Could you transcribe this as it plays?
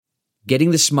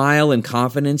Getting the smile and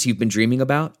confidence you've been dreaming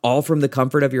about, all from the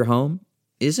comfort of your home,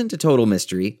 isn't a total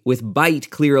mystery with Bite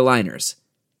Clear Aligners.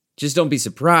 Just don't be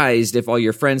surprised if all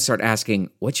your friends start asking,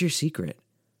 "What's your secret?"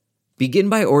 Begin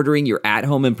by ordering your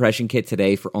at-home impression kit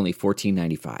today for only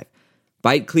 $14.95.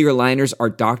 Bite Clear Aligners are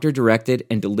doctor-directed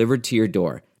and delivered to your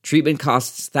door. Treatment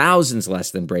costs thousands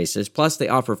less than braces, plus they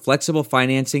offer flexible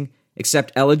financing,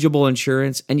 accept eligible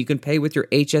insurance, and you can pay with your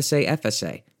HSA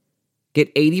FSA. Get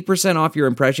 80% off your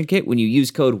impression kit when you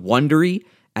use code WONDERY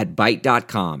at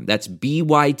Byte.com. That's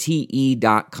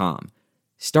BYTE.com.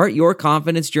 Start your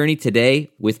confidence journey today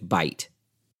with Byte.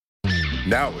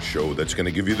 Now a show that's going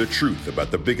to give you the truth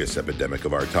about the biggest epidemic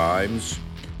of our times.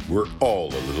 We're all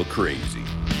a little crazy.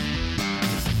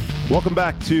 Welcome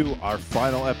back to our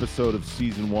final episode of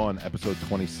Season 1, Episode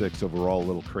 26 of We're All a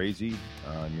Little Crazy.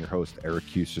 I'm your host, Eric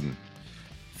Hewson.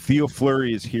 Theo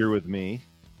Fleury is here with me,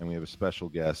 and we have a special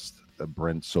guest,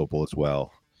 Brent Sopel, as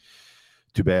well.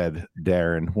 Too bad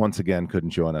Darren, once again,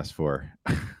 couldn't join us for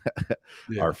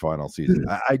our final season.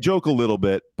 I joke a little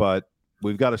bit, but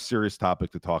we've got a serious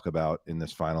topic to talk about in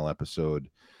this final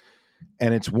episode.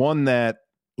 And it's one that,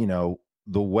 you know,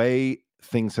 the way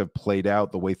things have played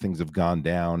out, the way things have gone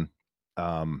down,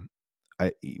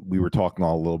 we were talking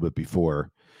all a little bit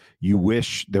before. You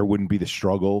wish there wouldn't be the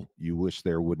struggle. You wish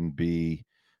there wouldn't be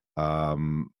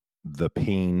the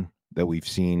pain that we've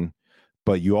seen.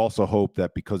 But you also hope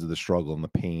that because of the struggle and the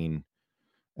pain,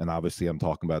 and obviously I'm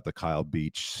talking about the Kyle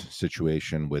Beach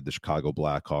situation with the Chicago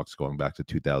Blackhawks going back to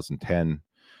 2010,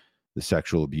 the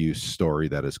sexual abuse story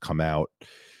that has come out.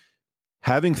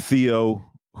 Having Theo,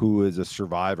 who is a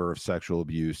survivor of sexual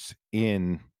abuse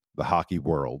in the hockey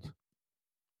world,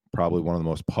 probably one of the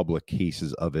most public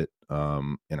cases of it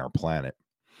in our planet.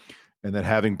 And then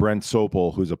having Brent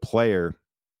Sopel, who's a player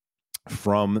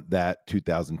from that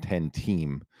 2010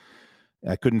 team.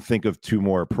 I couldn't think of two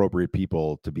more appropriate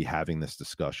people to be having this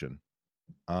discussion.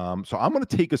 So I'm going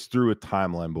to take us through a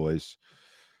timeline, boys,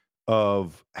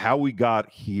 of how we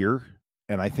got here.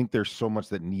 And I think there's so much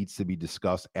that needs to be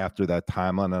discussed after that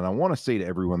timeline. And I want to say to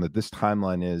everyone that this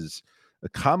timeline is a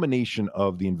combination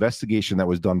of the investigation that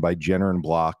was done by Jenner and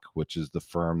Block, which is the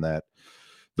firm that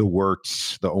the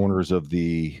Wirtz, the owners of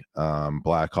the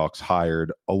Blackhawks,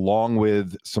 hired, along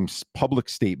with some public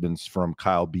statements from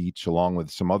Kyle Beach, along with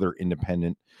some other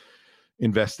independent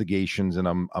investigations. And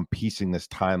I'm piecing this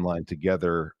timeline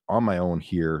together on my own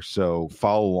here. So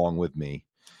follow along with me.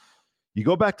 You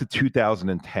go back to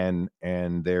 2010,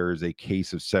 and there's a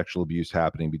case of sexual abuse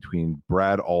happening between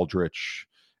Brad Aldrich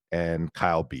and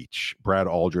Kyle Beach. Brad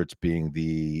Aldrich being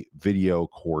the video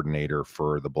coordinator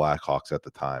for the Blackhawks at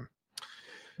the time.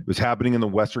 It was happening in the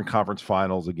Western Conference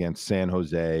Finals against San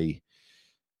Jose.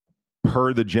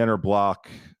 Per the Jenner Block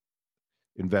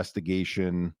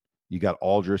investigation, you got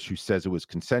Aldrich, who says it was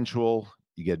consensual.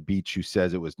 You get Beach, who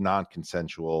says it was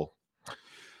non-consensual.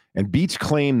 And Beach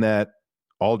claimed that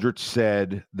Aldrich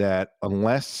said that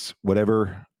unless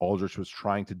whatever Aldrich was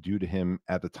trying to do to him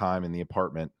at the time in the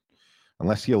apartment,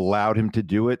 unless he allowed him to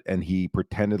do it and he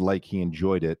pretended like he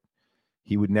enjoyed it,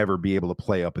 he would never be able to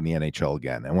play up in the NHL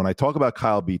again. And when I talk about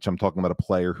Kyle Beach, I'm talking about a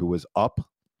player who was up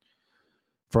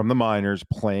from the minors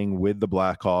playing with the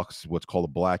Blackhawks, what's called a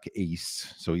Black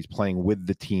Ace. So he's playing with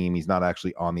the team. He's not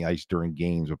actually on the ice during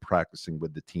games, but practicing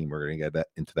with the team. We're going to get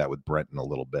into that with Brent in a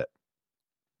little bit.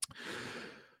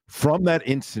 From that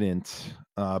incident,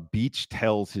 Beach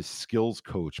tells his skills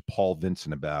coach, Paul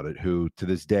Vincent, about it, who to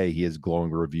this day he has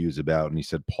glowing reviews about, and he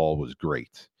said Paul was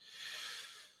great.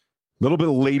 A little bit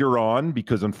later on,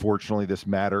 because unfortunately this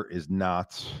matter is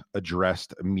not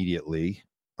addressed immediately,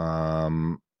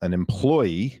 an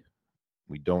employee,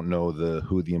 we don't know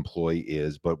who the employee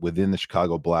is, but within the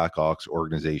Chicago Blackhawks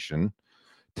organization,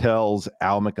 tells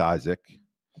Al McIsaac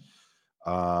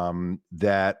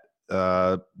that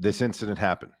this incident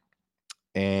happened.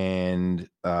 And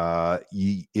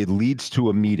it leads to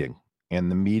a meeting,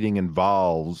 and the meeting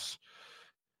involves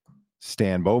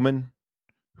Stan Bowman,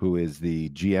 who is the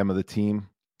GM of the team,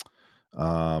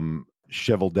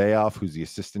 Cheveldayoff, who's the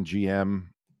assistant GM,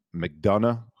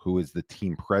 McDonough, who is the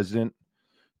team president,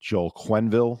 Joel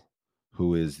Quenneville,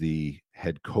 who is the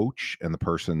head coach and the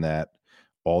person that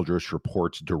Aldrich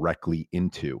reports directly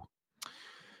into.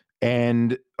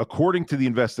 And according to the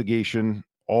investigation,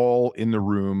 all in the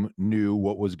room knew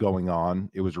what was going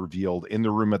on. It was revealed. In the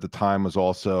room at the time was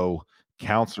also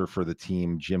counselor for the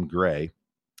team, Jim Gray.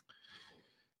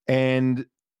 And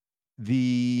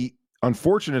the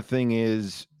unfortunate thing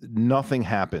is nothing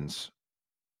happens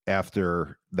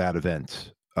after that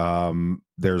event.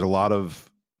 There's a lot of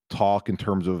talk in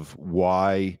terms of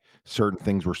why certain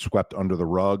things were swept under the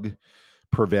rug.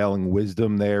 Prevailing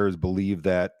wisdom there is believed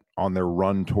that on their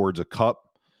run towards a cup.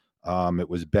 It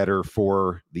was better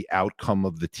for the outcome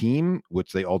of the team,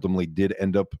 which they ultimately did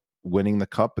end up winning the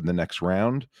cup in the next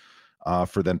round,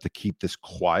 for them to keep this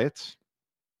quiet.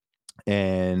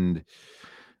 And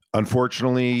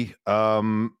unfortunately,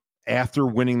 after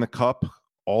winning the cup,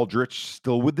 Aldrich,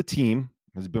 still with the team,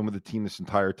 has been with the team this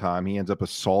entire time. He ends up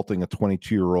assaulting a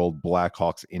 22-year-old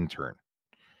Blackhawks intern.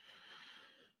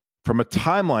 From a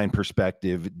timeline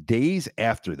perspective, days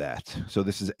after that, so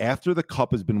this is after the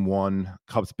cup has been won,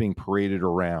 cup's being paraded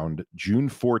around, June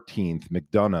 14th,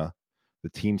 McDonough, the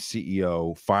team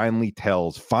CEO, finally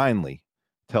tells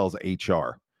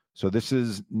HR. So this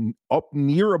is up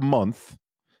near a month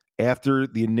after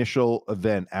the initial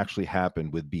event actually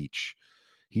happened with Beach.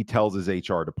 He tells his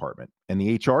HR department, and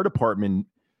the HR department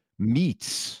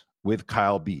meets with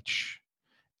Kyle Beach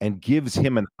and gives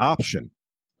him an option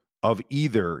of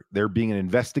either there being an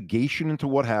investigation into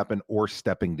what happened or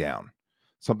stepping down.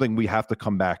 Something we have to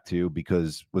come back to,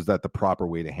 because was that the proper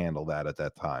way to handle that at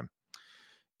that time,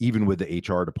 even with the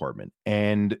HR department?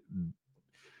 And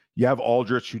you have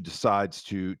Aldrich, who decides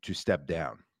to step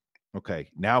down. Okay,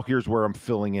 now here's where I'm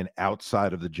filling in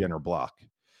outside of the Jenner block.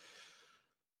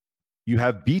 You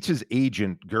have Beach's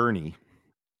agent, Gurney,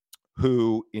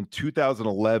 who in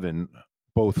 2011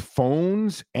 both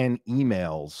phones and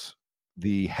emails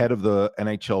the head of the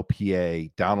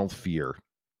NHLPA, Donald Fear,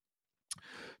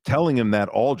 telling him that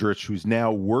Aldrich, who's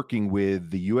now working with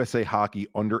the USA Hockey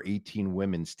under-18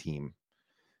 women's team,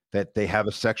 that they have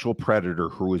a sexual predator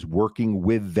who is working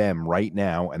with them right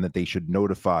now and that they should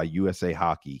notify USA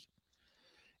Hockey.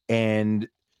 And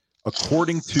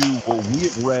according to what we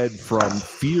have read from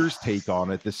Fear's take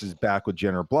on it, this is back with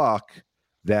Jenner Block,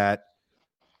 that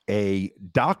a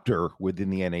doctor within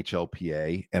the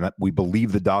NHLPA, and we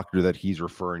believe the doctor that he's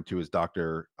referring to is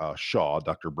Dr. Shaw,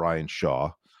 Dr. Brian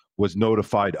Shaw, was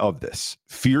notified of this.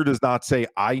 Fear does not say,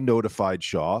 I notified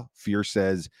Shaw. Fear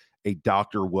says a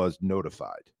doctor was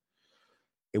notified,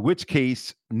 in which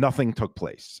case nothing took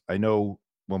place. I know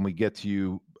when we get to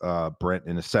you, Brent,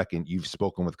 in a second, you've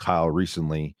spoken with Kyle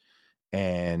recently,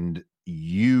 and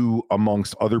you,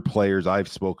 amongst other players I've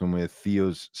spoken with,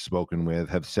 Theo's spoken with,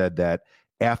 have said that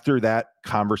after that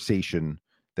conversation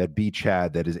that Beach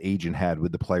had, that his agent had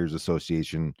with the Players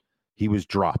Association, he was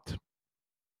dropped.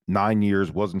 9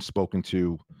 years, wasn't spoken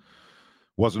to,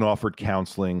 wasn't offered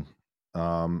counseling.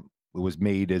 It was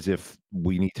made as if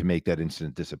we need to make that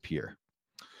incident disappear.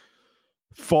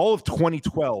 Fall of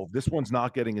 2012, this one's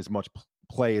not getting as much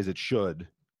play as it should.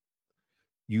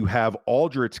 You have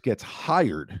Aldrich gets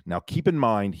hired. Now, keep in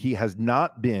mind, he has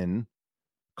not been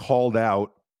called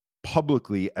out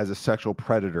publicly as a sexual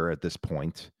predator at this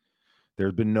point.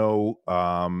 There's been no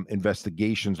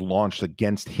investigations launched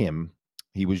against him.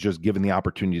 He was just given the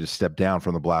opportunity to step down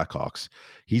from the Blackhawks.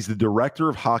 He's the director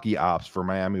of hockey ops for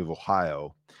Miami of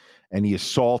Ohio, and he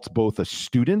assaults both a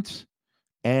student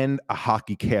and a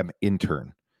hockey camp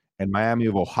intern. And Miami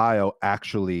of Ohio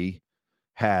actually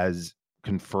has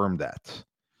confirmed that.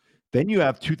 Then you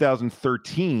have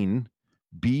 2013,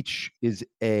 Beach is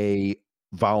a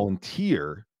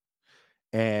volunteer,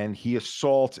 and he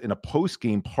assaults in a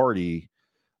post-game party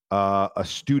a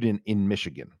student in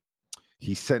Michigan.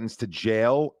 He's sentenced to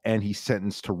jail, and he's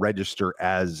sentenced to register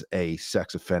as a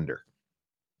sex offender.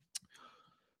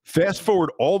 Fast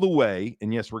forward all the way,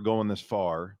 and yes, we're going this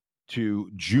far, to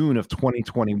June of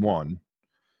 2021,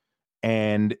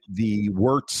 and the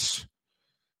Wirtz,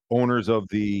 owners of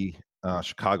the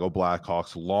Chicago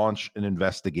Blackhawks, launch an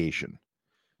investigation.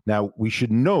 Now, we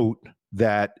should note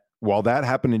that while that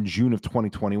happened in June of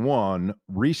 2021,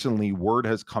 recently word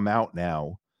has come out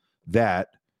now that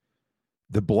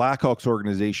the Blackhawks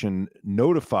organization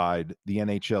notified the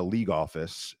NHL league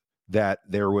office that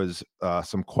there was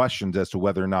some questions as to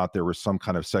whether or not there was some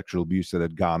kind of sexual abuse that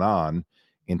had gone on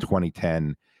in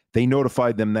 2010. They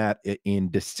notified them that in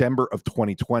December of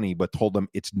 2020, but told them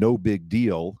it's no big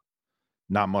deal.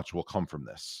 Not much will come from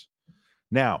this.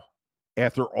 Now,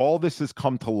 after all this has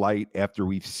come to light, after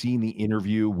we've seen the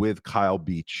interview with Kyle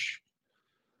Beach,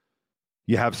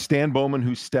 you have Stan Bowman,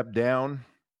 who stepped down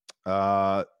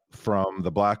from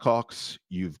the Blackhawks.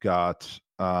 You've got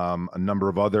a number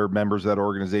of other members of that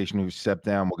organization who stepped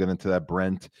down. We'll get into that,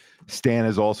 Brent. Stan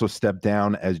has also stepped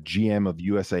down as GM of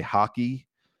USA Hockey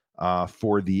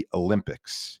for the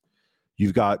Olympics.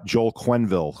 You've got Joel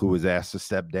Quenneville, who was asked to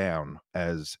step down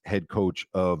as head coach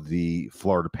of the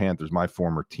Florida Panthers, my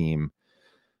former team,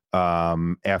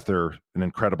 after an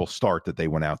incredible start that they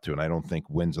went out to. And I don't think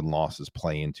wins and losses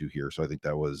play into here. So I think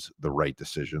that was the right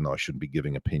decision, though I shouldn't be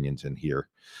giving opinions in here.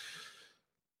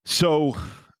 So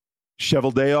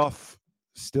Cheveldayoff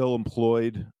still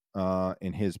employed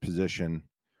in his position.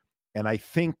 And I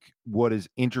think what is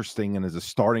interesting and is a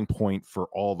starting point for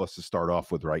all of us to start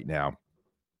off with right now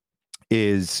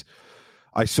is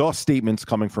I saw statements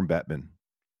coming from Bettman,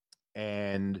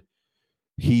 and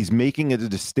he's making a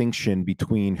distinction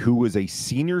between who was a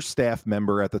senior staff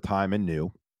member at the time and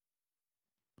knew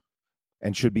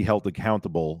and should be held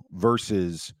accountable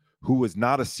versus who was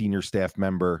not a senior staff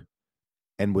member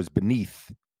and was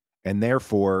beneath. And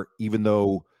therefore, even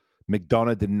though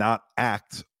McDonough did not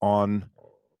act on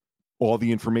all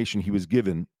the information he was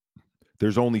given,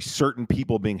 there's only certain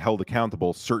people being held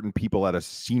accountable, certain people at a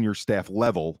senior staff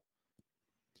level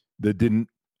that didn't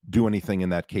do anything in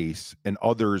that case, and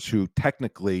others who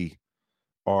technically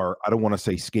are, I don't want to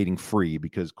say skating free,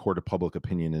 because court of public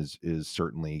opinion is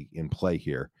certainly in play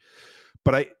here.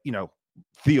 But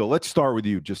Theo, let's start with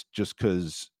you just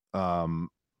because,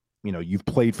 you've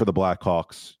played for the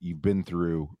Blackhawks. You've been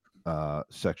through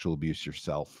sexual abuse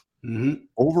yourself. Mm-hmm.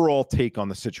 Overall take on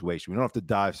the situation. We don't have to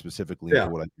dive specifically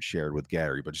into what I shared with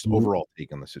Gary, but just overall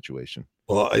take on the situation.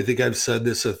 Well, I think I've said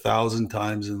this 1,000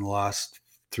 times in the last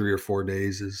 3 or 4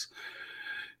 days is,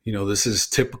 this is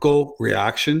typical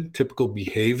reaction, typical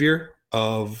behavior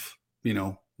of,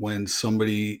 when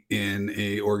somebody in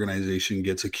a organization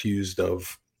gets accused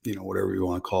of, whatever you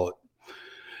want to call it.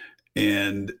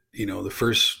 And, the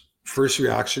first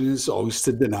reaction is always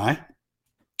to deny,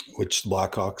 which the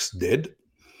Blackhawks did.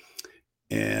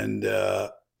 And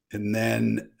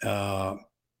then as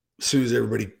soon as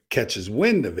everybody catches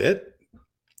wind of it,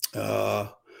 then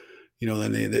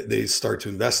they start to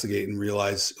investigate and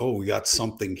realize, oh, we got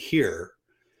something here.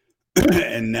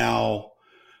 And now,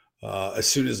 as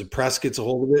soon as the press gets a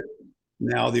hold of it,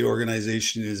 now the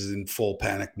organization is in full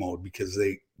panic mode because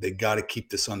they got to keep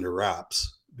this under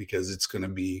wraps because it's going to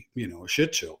be, a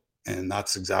shit show. And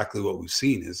that's exactly what we've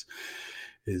seen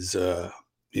is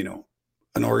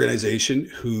an organization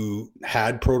who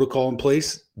had protocol in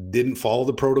place, didn't follow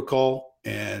the protocol.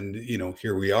 And,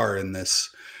 here we are in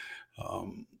this,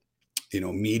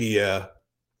 media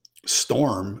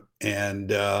storm.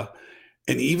 And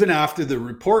even after the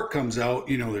report comes out,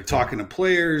 they're talking to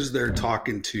players, they're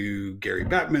talking to Gary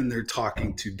Bettman, they're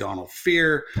talking to Donald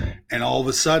Fear. And all of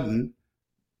a sudden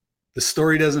the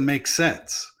story doesn't make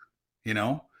sense,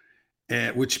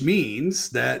 which means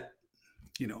that,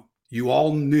 you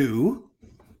all knew,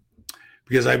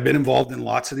 because I've been involved in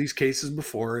lots of these cases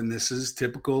before, and this is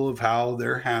typical of how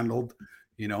they're handled,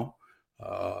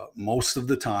 most of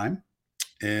the time.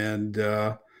 And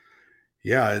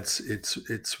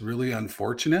it's really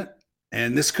unfortunate.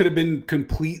 And this could have been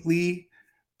completely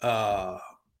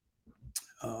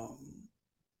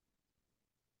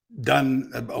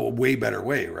done a way better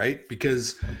way, right?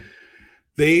 Because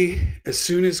as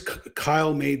soon as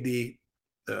Kyle made the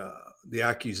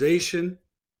accusation,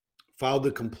 filed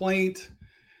the complaint,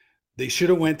 they should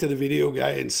have went to the video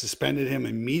guy and suspended him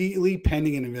immediately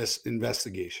pending an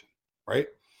investigation, right?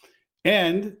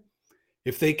 And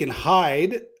if they can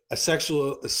hide a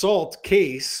sexual assault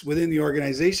case within the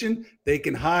organization, they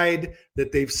can hide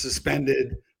that they've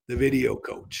suspended the video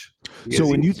coach.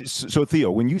 So Theo,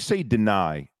 when you say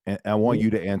deny, and I want you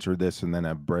to answer this and then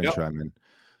have Brent chime in.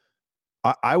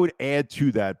 I would add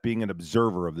to that being an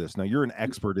observer of this. Now, you're an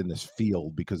expert in this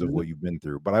field because of what you've been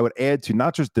through, but I would add to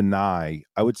not just deny,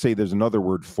 I would say there's another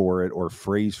word for it or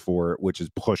phrase for it, which is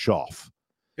push off.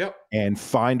 Yep. And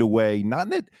find a way, not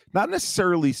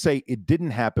necessarily say it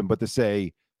didn't happen, but to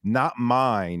say, not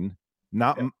mine,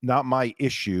 not my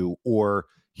issue, or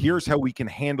here's how we can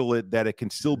handle it, that it can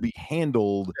still be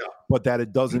handled, but that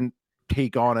it doesn't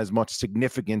take on as much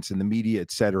significance in the media,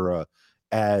 et cetera,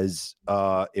 as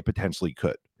it potentially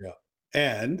could. Yeah.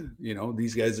 And,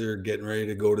 these guys are getting ready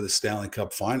to go to the Stanley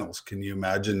Cup Finals. Can you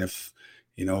imagine if,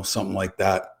 something like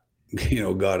that,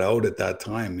 got out at that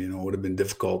time? It would have been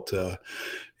difficult to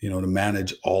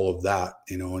manage all of that,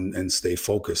 and stay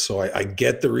focused. So I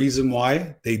get the reason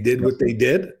why they did what they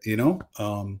did,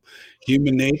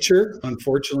 human nature.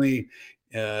 Unfortunately,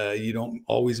 you don't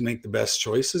always make the best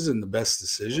choices and the best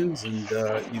decisions.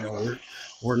 And,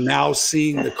 we're now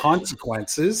seeing the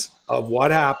consequences of what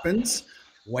happens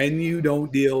when you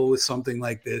don't deal with something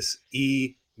like this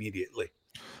immediately.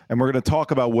 And we're going to talk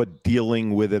about what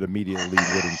dealing with it immediately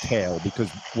would entail,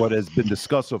 because what has been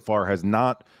discussed so far has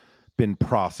not been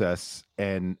processed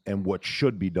and what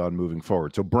should be done moving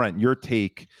forward. So Brent, your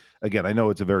take, again, I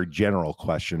know it's a very general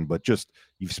question, but just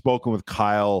you've spoken with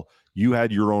Kyle, you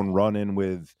had your own run-in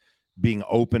with being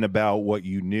open about what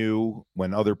you knew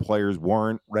when other players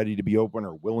weren't ready to be open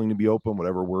or willing to be open,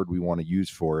 whatever word we want to use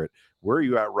for it. Where are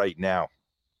you at right now?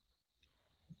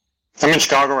 I'm in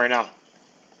Chicago right now.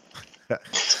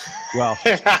 Well,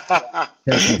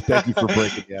 thank you for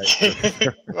breaking the ice.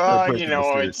 Well, you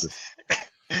know, it's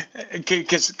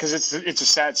because it's a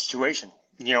sad situation.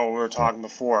 You know, we were talking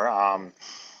before.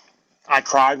 I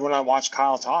cried when I watched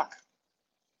Kyle talk.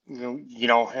 And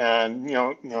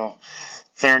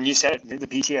Theron, you said it, the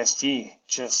PTSD.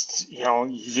 Just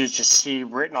you just see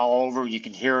written all over. You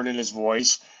can hear it in his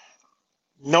voice.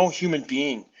 No human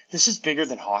being. This is bigger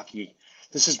than hockey.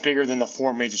 This is bigger than the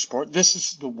four major sports. This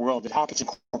is the world. It happens in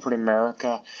corporate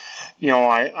America.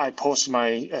 I posted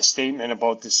a statement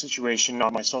about this situation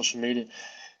on my social media,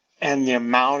 and the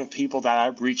amount of people that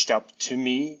have reached up to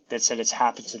me that said it's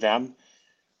happened to them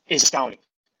is astounding.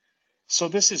 So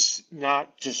this is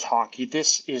not just hockey.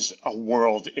 This is a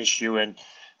world issue, and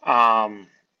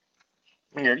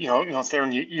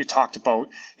Theron, you talked about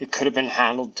it could have been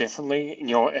handled differently,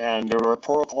 and there were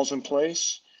protocols in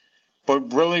place.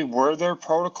 But really, were there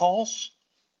protocols?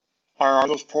 Or are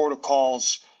those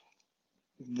protocols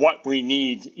what we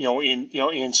need,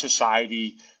 in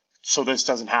society, so this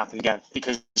doesn't happen again?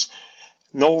 Because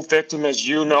no victim, as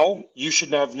you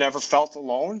should have never felt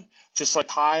alone. Just like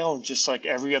Kyle, and just like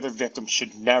every other victim,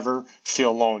 should never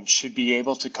feel alone. Should be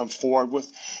able to come forward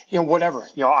with, whatever.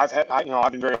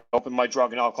 I've been very open. My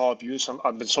drug and alcohol abuse.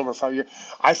 I've been sober for 5 years.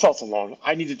 I felt alone.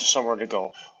 I needed somewhere to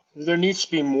go. There needs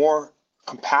to be more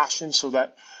compassion, so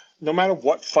that no matter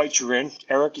what fight you're in,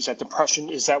 Eric, is that depression,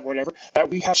 is that whatever, that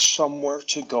we have somewhere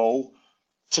to go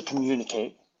to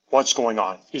communicate what's going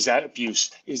on. Is that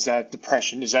abuse? Is that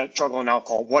depression? Is that drug and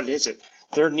alcohol? What is it?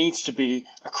 There needs to be,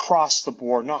 across the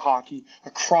board, not hockey,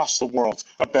 across the world,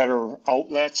 a better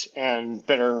outlet and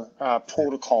better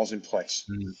protocols in place.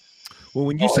 Well,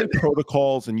 when you say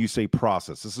protocols and you say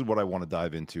process, this is what I want to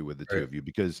dive into with the two of you,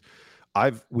 because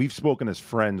we've spoken as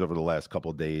friends over the last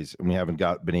couple of days, and we haven't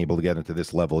been able to get into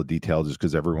this level of detail just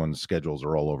because everyone's schedules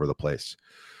are all over the place.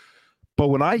 But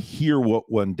when I hear what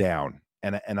went down,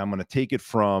 and I'm going to take it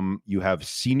from, you have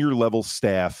senior level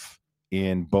staff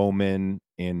in Bowman,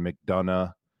 in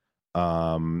McDonough.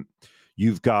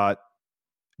 You've got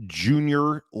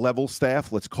junior level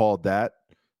staff, let's call it that.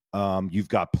 You've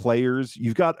got players,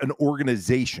 you've got an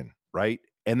organization, right?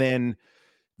 And then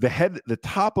the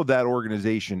top of that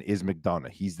organization is McDonough.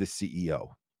 He's the CEO.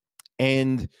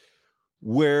 And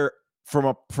where from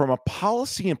a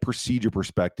policy and procedure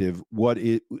perspective,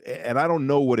 and I don't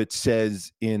know what it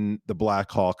says in the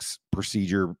Blackhawks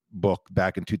procedure book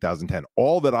back in 2010.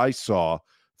 All that I saw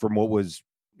from what was,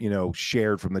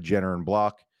 shared from the Jenner and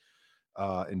Block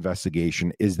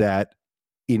investigation is that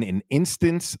in an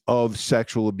instance of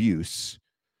sexual abuse,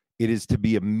 it is to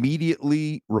be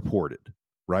immediately reported,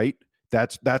 right?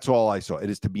 That's all I saw.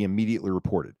 It is to be immediately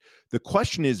reported. The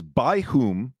question is, by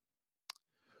whom?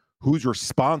 Who's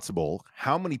responsible?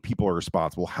 How many people are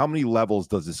responsible? How many levels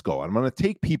does this go? I'm going to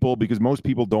take people, because most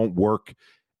people don't work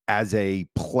as a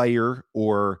player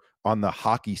or on the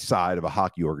hockey side of a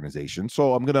hockey organization.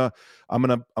 So I'm gonna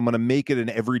make it an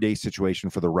everyday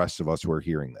situation for the rest of us who are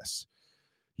hearing this.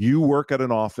 You work at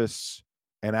an office,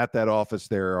 and at that office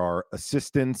there are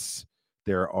assistants,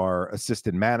 there are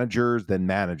assistant managers, then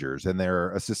managers, and there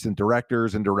are assistant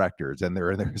directors and directors, and there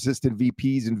are assistant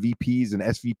VPs and VPs and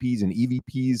SVPs and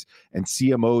EVPs and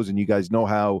CMOs, and you guys know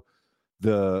how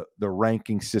the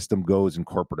ranking system goes in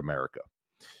corporate America.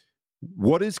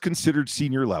 What is considered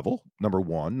senior level? Number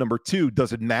one. Number two,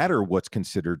 does it matter what's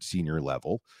considered senior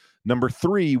level? Number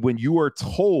three, when you are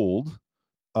told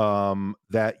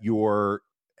that your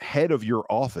head of your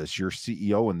office, your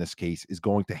CEO in this case, is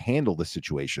going to handle the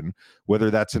situation, whether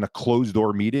that's in a closed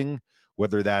door meeting,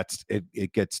 whether that's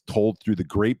it gets told through the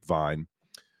grapevine,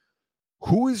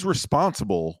 who is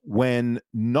responsible when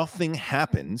nothing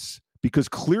happens? Because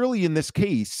clearly in this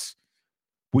case,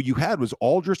 what you had was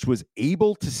Aldrich was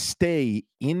able to stay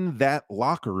in that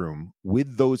locker room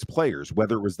with those players,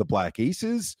 whether it was the Black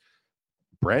Aces,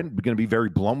 Brent, going to be very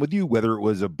blunt with you, whether it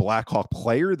was a Blackhawk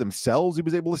player themselves, he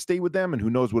was able to stay with them, and who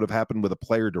knows what would have happened with a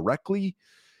player directly.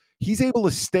 He's able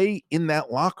to stay in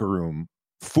that locker room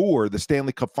for the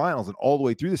Stanley Cup Finals and all the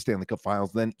way through the Stanley Cup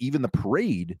Finals, then even the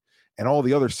parade and all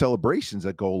the other celebrations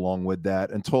that go along with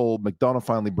that, until McDonough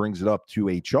finally brings it up to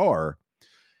HR.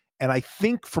 And I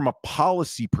think from a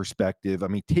policy perspective, I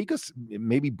mean, take us,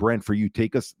 maybe Brent, for you,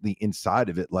 take us the inside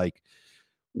of it. Like,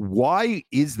 why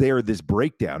is there this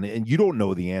breakdown? And you don't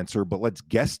know the answer, but let's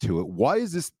guess to it. Why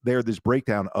is this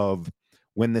breakdown of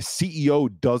when the CEO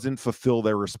doesn't fulfill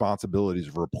their responsibilities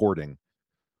of reporting?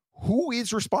 Who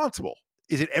is responsible?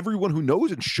 Is it everyone who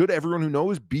knows? And should everyone who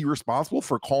knows be responsible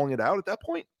for calling it out at that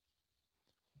point?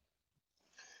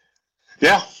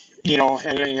 Yeah. We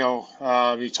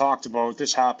talked about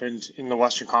this happened in the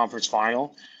Western Conference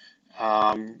Final.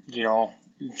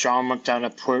 John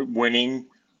McDonough put winning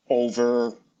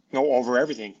over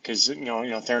everything, because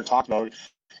Theron talked about it.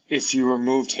 If you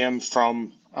removed him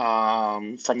from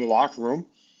the locker room,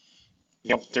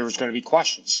 there was going to be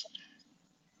questions.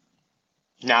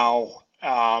 Now,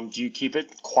 do you keep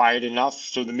it quiet enough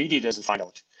so the media doesn't find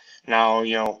out? Now,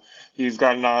 you've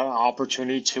got an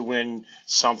opportunity to win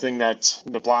something that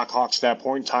the Blackhawks at that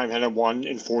point in time hadn't won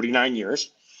in 49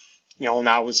 years. And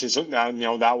that was his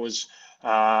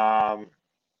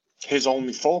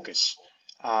only focus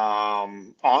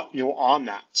on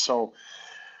that. So,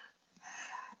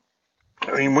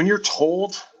 I mean, when you're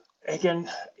told, again,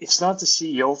 it's not the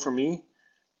CEO for me,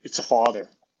 it's a father.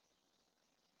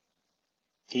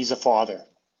 He's a father.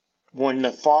 When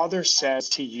the father says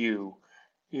to you,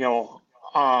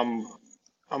 I'm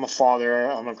a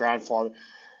father, I'm a grandfather,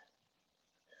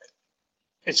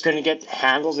 it's going to get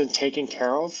handled and taken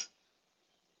care of,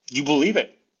 you believe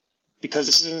it. Because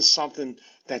this isn't something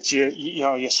that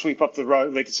you sweep up the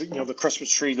rug, like it's the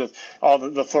Christmas tree with all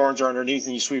the thorns are underneath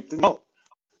and you sweep them. No,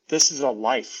 this is a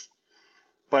life.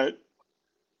 But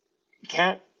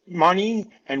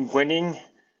money and winning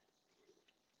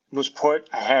was put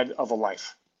ahead of a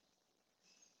life.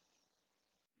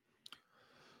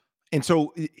 And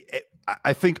so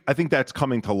I think that's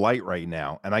coming to light right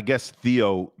now. And I guess,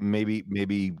 Theo, maybe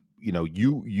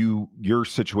your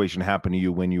situation happened to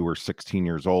you when you were 16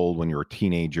 years old, when you were a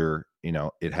teenager.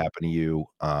 It happened to you,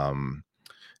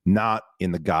 not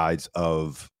in the guise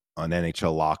of an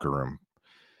NHL locker room.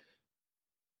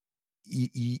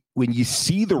 When you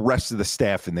see the rest of the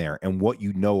staff in there and what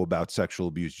you know about sexual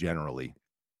abuse generally,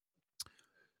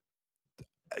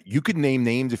 you could name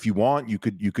names if you want. You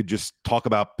could just talk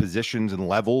about positions and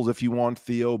levels if you want,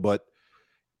 Theo. But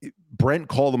Brent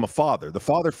called him a father. The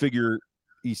father figure,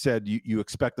 he said, you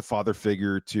expect the father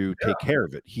figure to take care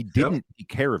of it. He didn't take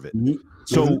care of it.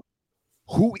 So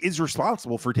who is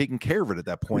responsible for taking care of it at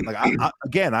that point? Like,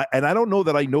 I don't know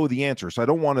that I know the answer. So I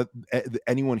don't want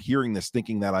anyone hearing this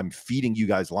thinking that I'm feeding you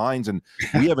guys lines and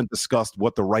we haven't discussed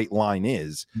what the right line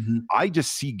is. I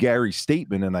just see Gary's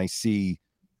statement and I see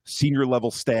senior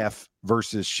level staff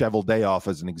versus Cheval Dayoff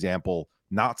as an example,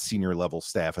 not senior level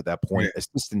staff at that point,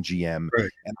 assistant GM.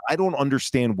 Right. And I don't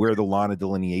understand where the line of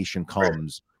delineation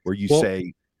comes where you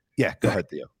say, go ahead,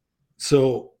 Theo.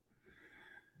 So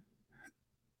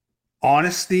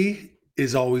honesty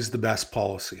is always the best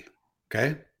policy.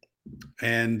 Okay.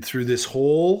 And through this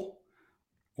whole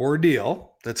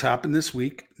ordeal that's happened this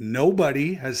week,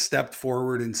 nobody has stepped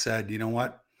forward and said, you know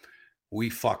what? We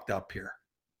fucked up here.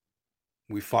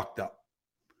 We fucked up.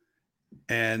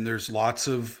 And there's lots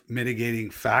of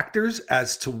mitigating factors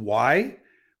as to why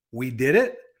we did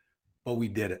it, but we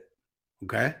did it.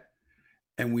 Okay.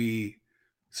 And we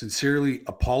sincerely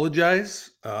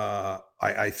apologize.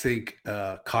 I think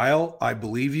Kyle, I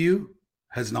believe you,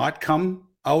 has not come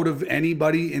out of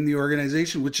anybody in the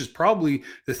organization, which is probably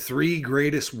the three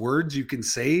greatest words you can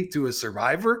say to a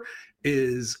survivor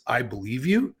is I believe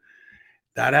you.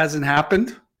 That hasn't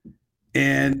happened.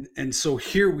 And so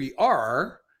here we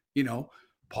are,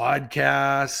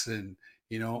 podcasts and,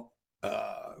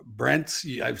 Brent,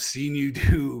 I've seen you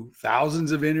do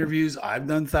thousands of interviews. I've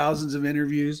done thousands of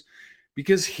interviews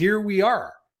because here we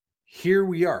are.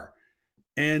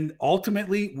 And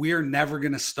ultimately, we are never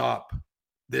going to stop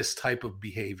this type of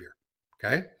behavior.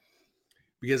 Okay.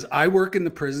 Because I work in the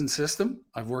prison system.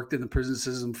 I've worked in the prison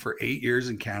system for 8 years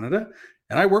in Canada,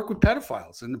 and I work with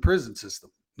pedophiles in the prison system.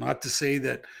 Not to say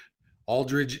that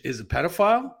Aldridge is a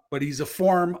pedophile, but he's a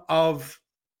form of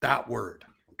that word.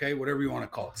 Okay. Whatever you want to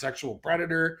call it. Sexual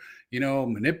predator,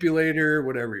 manipulator,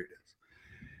 whatever it is.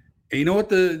 And you know what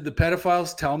the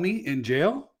pedophiles tell me in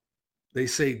jail? They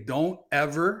say, don't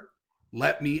ever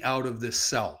let me out of this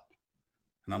cell.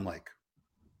 And I'm like,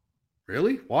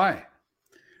 really? Why?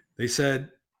 They said,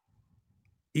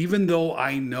 even though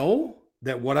I know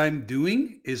that what I'm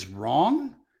doing is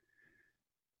wrong,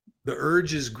 the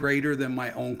urge is greater than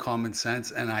my own common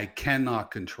sense and I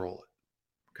cannot control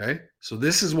it. Okay. So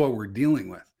this is what we're dealing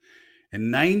with.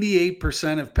 And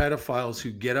 98% of pedophiles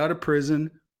who get out of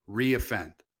prison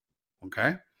reoffend.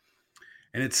 Okay.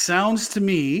 And it sounds to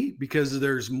me, because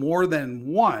there's more than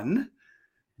one,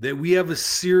 that we have a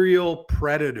serial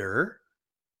predator,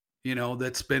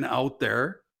 that's been out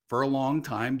there for a long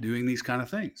time doing these kind of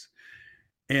things.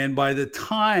 And by the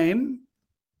time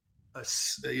a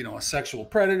sexual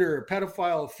predator, a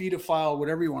pedophile, a pedophile,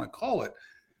 whatever you want to call it,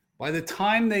 by the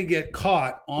time they get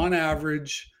caught, on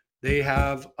average, they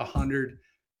have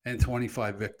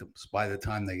 125 victims by the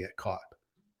time they get caught,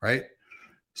 right?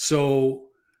 So,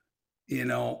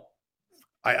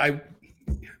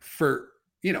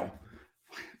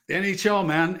 The NHL,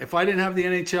 man. If I didn't have the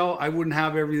NHL, I wouldn't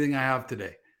have everything I have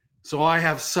today. So I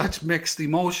have such mixed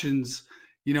emotions,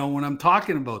 when I'm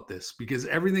talking about this, because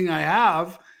everything I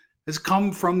have has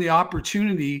come from the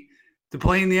opportunity to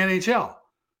play in the NHL,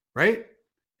 right?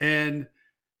 And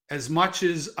as much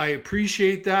as I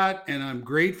appreciate that, and I'm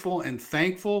grateful and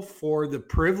thankful for the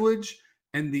privilege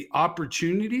and the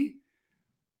opportunity,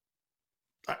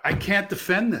 I can't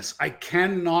defend this. I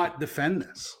cannot defend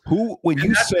this. When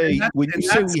you say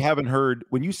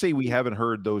we haven't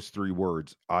heard those three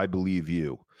words, I believe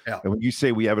you. Yeah. And when you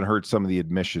say we haven't heard some of the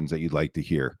admissions that you'd like to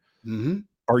hear, mm-hmm.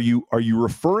 Are you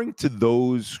referring to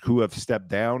those who have stepped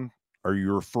down? Are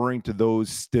you referring to those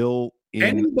still in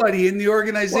anybody in the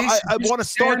organization? Well, I want to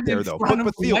start there though. But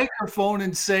the microphone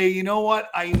and say, you know what,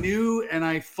 I knew and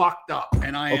I fucked up,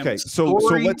 and I am so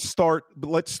let's start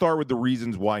with the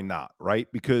reasons why not,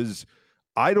 right? Because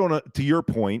I don't know. To your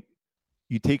point,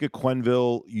 you take a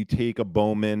Quenneville, you take a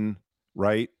Bowman,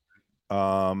 right?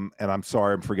 And I'm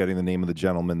sorry, I'm forgetting the name of the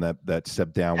gentleman that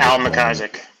stepped down. Al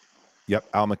McIsaac. Yep,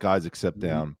 Al McIsaac stepped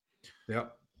down.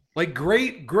 Yep. Like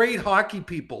great hockey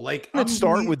people. Like let's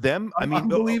start with them. I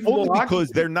mean, only because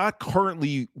they're not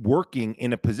currently working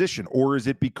in a position, or is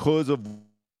it because of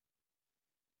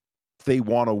if they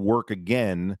want to work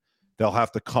again, they'll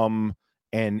have to come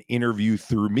and interview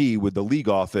through me with the league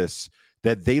office,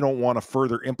 that they don't want to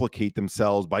further implicate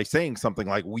themselves by saying something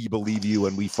like, we believe you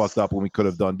and we fucked up when we could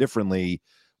have done differently.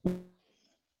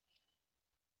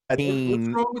 I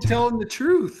mean, what's wrong with telling the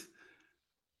truth?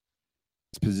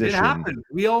 Position. It happened.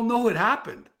 We all know it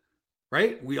happened,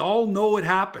 right? We all know it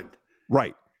happened,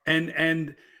 right?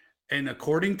 And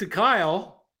according to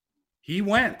Kyle, he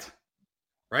went,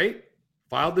 right?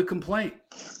 Filed the complaint,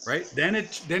 right? Then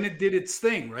it did its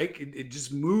thing, right? It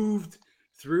just moved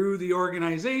through the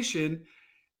organization,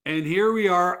 and here we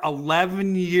are,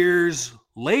 11 years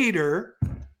later.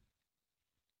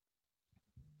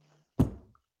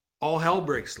 All hell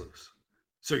breaks loose.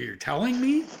 So you're telling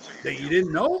me that you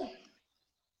didn't know?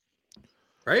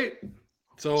 Right.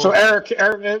 So Eric,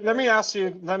 let me ask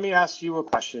you a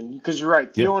question, because you're right.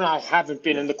 You and I haven't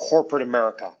been in the corporate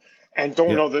America and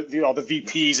don't know the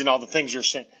VPs and all the things you're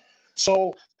saying.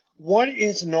 So what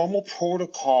is normal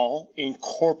protocol in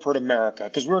corporate America?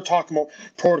 Because we were talking about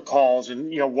protocols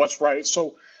and what's right.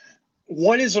 So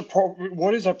what is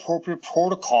appropriate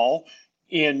protocol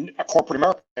in a corporate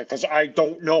America? Because I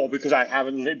don't know, because I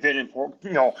haven't been in,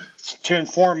 to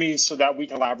inform me so that we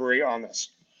can elaborate on this.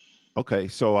 Okay,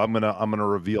 so I'm gonna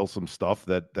reveal some stuff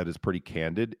that is pretty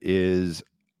candid. Is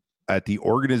at the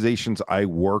organizations I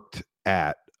worked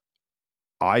at,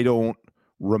 I don't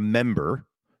remember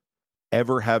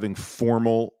ever having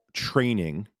formal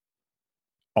training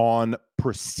on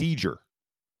procedure.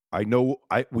 I know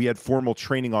we had formal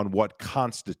training on what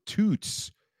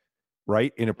constitutes,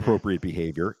 right, inappropriate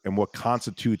behavior and what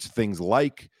constitutes things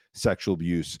like sexual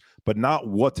abuse, but not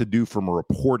what to do from a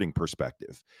reporting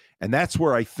perspective. And that's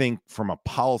where I think from a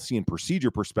policy and procedure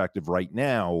perspective right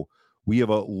now, we have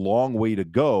a long way to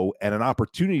go and an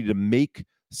opportunity to make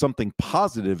something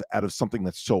positive out of something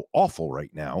that's so awful right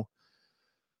now.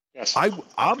 Yes.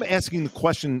 I'm asking the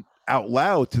question out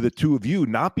loud to the two of you,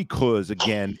 not because,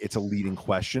 again, it's a leading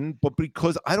question, but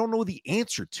because I don't know the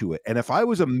answer to it. And if I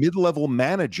was a mid-level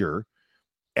manager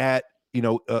at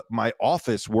my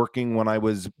office when I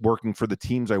was working for the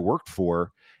teams I worked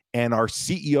for, and our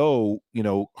CEO,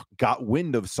 got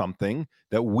wind of something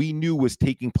that we knew was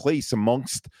taking place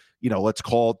amongst, let's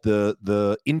call it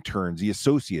the interns, the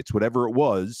associates, whatever it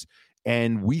was.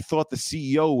 And we thought the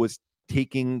CEO was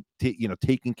taking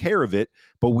care of it,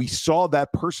 but we saw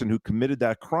that person who committed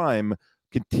that crime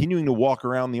continuing to walk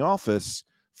around the office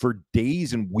for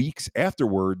days and weeks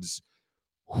afterwards.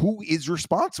 Who is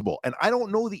responsible? And I don't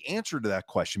know the answer to that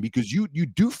question, because you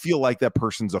do feel like that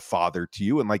person's a father to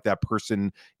you, and like that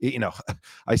person,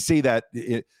 I say that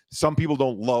some people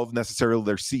don't love necessarily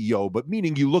their CEO, but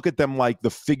meaning you look at them like the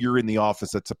figure in the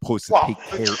office that's supposed to take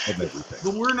care of everything.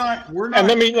 But we're not. And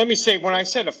let me say, when I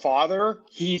said a father,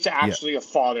 he's actually a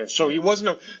father. So he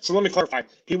wasn't so let me clarify.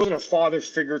 He wasn't a father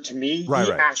figure to me. He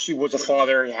actually was a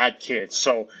father. He had kids.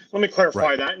 So let me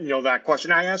clarify that, that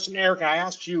question. I asked Eric, I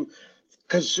asked you,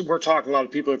 because we're talking a lot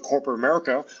of people in corporate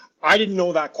America. I didn't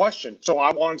know that question. So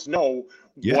I wanted to know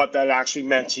what that actually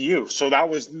meant to you. So that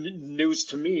was news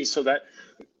to me, so that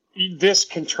this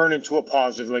can turn into a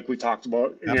positive, like we talked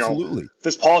about. Absolutely.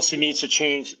 This policy needs to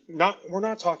change. We're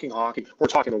not talking hockey. We're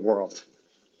talking the world.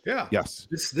 Yeah. Yes.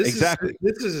 This exactly.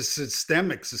 This is a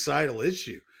systemic societal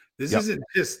issue. This isn't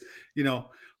just,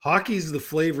 hockey's the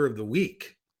flavor of the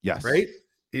week. Yes. Right?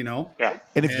 Yeah.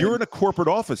 And if you're in a corporate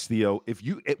office, Theo,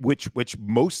 which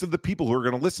most of the people who are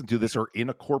going to listen to this are in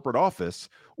a corporate office,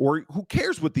 or who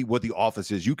cares what the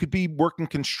office is? You could be working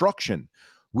construction.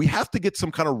 We have to get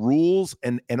some kind of rules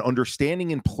and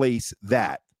understanding in place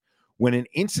that when an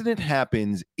incident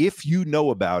happens, if you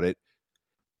know about it,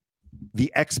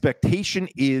 the expectation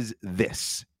is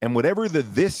this. And whatever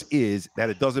this is, that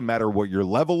it doesn't matter what your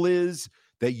level is,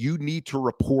 that you need to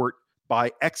report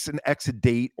by X and X a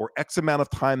date or X amount of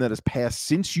time that has passed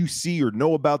since you see or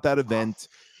know about that event,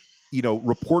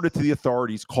 report it to the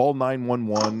authorities, call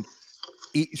 911,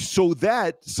 so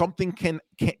that something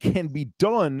can be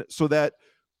done, so that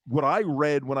what I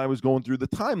read when I was going through the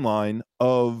timeline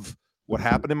of what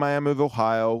happened in Miami of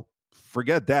Ohio,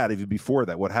 forget that, even before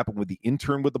that, what happened with the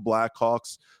intern with the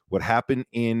Blackhawks, what happened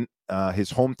in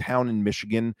his hometown in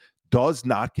Michigan, does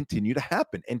not continue to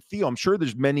happen. And Theo, I'm sure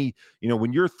there's many,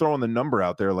 when you're throwing the number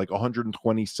out there, like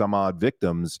 120 some odd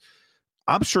victims,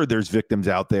 I'm sure there's victims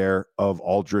out there of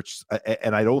Aldrich.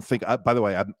 And I don't think, by the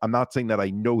way, I'm not saying that I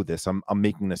know this. I'm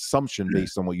making an assumption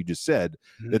based on what you just said,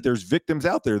 that there's victims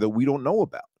out there that we don't know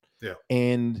about. Yeah.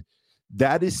 And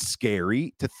that is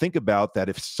scary to think about, that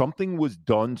if something was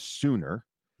done sooner,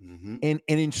 and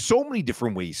in so many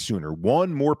different ways sooner,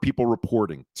 one, more people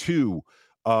reporting, two,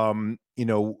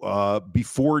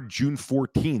 before June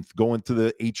 14th, going to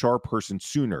the HR person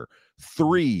sooner,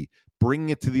 three, bringing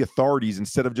it to the authorities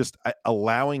instead of just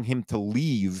allowing him to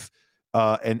leave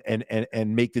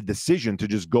and make the decision to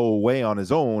just go away on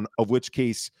his own, of which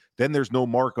case then there's no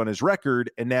mark on his record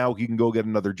and now he can go get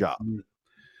another job.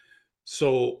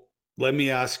 So let me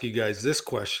ask you guys this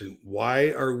question. Why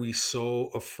are we so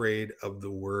afraid of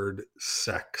the word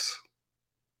sex?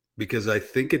 Because I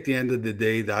think at the end of the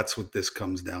day, that's what this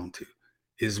comes down to,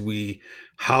 is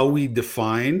how we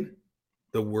define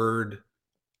the word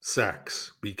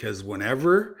sex. Because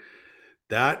whenever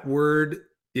that word,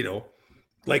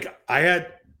 like I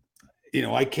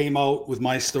came out with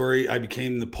my story, I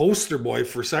became the poster boy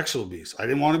for sexual abuse. I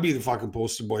didn't want to be the fucking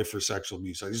poster boy for sexual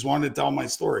abuse. I just wanted to tell my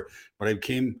story, but I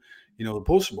became, the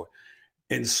poster boy.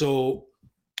 And so,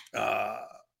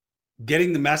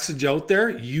 getting the message out there,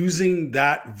 using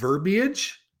that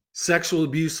verbiage, sexual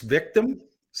abuse victim,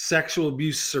 sexual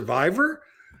abuse survivor,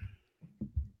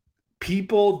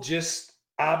 people just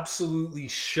absolutely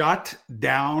shut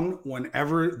down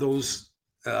whenever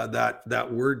that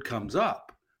word comes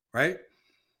up, right?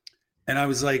 And I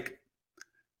was like,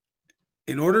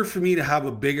 in order for me to have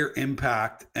a bigger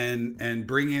impact and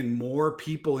bring in more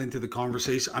people into the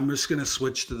conversation, I'm just going to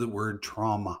switch to the word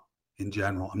trauma in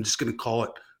general. I'm just going to call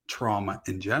it trauma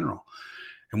in general.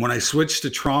 And when I switched to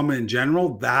trauma in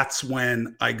general, that's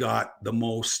when I got the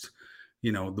most,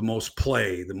 the most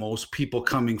play, the most people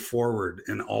coming forward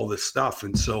and all this stuff.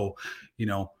 And so,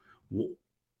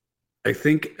 I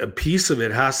think a piece of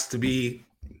it has to be,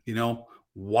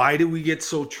 why do we get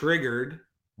so triggered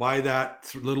by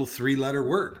that little 3-letter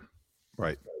word?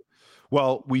 Right.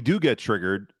 Well, we do get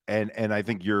triggered. And I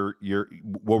think you're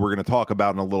what we're going to talk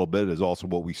about in a little bit is also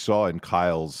what we saw in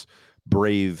Kyle's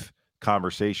brave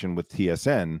conversation with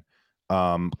TSN,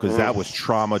 because that was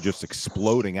trauma just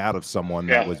exploding out of someone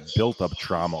that was built up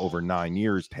trauma over 9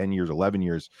 years, 10 years, 11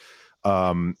 years,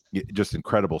 just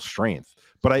incredible strength.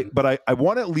 But I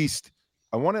want to at least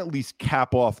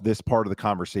cap off this part of the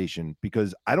conversation,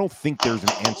 because I don't think there's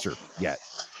an answer yet.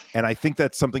 And I think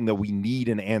that's something that we need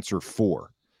an answer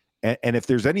for. And if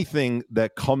there's anything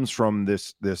that comes from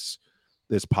this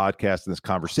podcast and this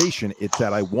conversation, it's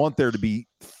that I want there to be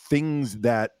things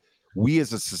that we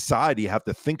as a society have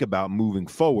to think about moving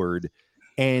forward.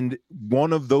 And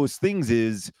one of those things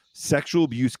is sexual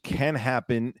abuse can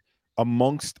happen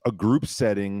amongst a group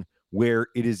setting where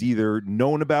it is either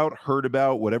known about, heard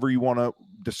about, whatever you want to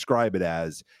describe it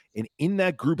as. And in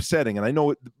that group setting, and I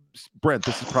know, Brent,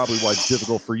 this is probably why it's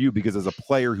difficult for you, because as a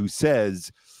player who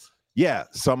says, yeah,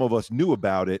 some of us knew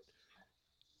about it,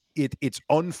 it's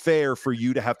unfair for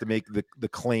you to have to make the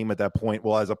claim at that point,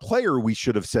 well, as a player, we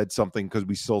should have said something because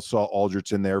we still saw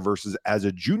Aldrich in there, versus as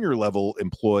a junior level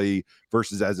employee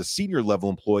versus as a senior level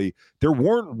employee. There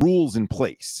weren't rules in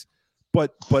place,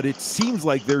 but it seems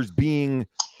like there's being,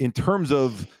 in terms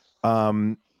of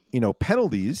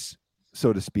penalties,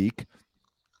 so to speak,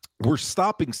 we're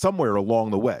stopping somewhere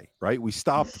along the way, right? We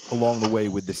stopped along the way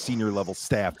with the senior level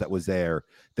staff that was there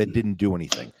that didn't do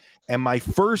anything. And my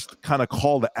first kind of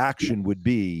call to action would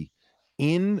be,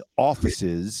 in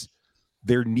offices,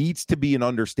 there needs to be an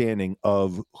understanding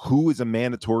of who is a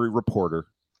mandatory reporter.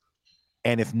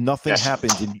 And if nothing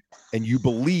happens and you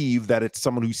believe that it's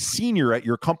someone who's senior at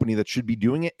your company that should be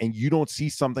doing it, and you don't see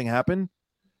something happen,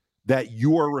 that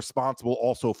you are responsible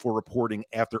also for reporting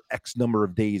after X number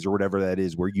of days or whatever that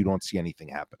is, where you don't see anything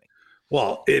happening.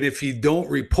 Well, and if you don't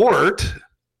report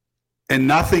and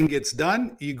nothing gets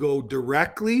done, you go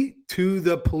directly to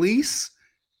the police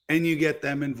and you get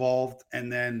them involved,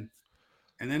 and then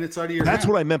it's out of your That's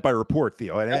hands. what I meant by report,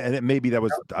 Theo. And it, maybe that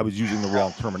was, I was using the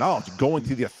wrong terminology, going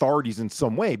to the authorities in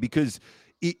some way, because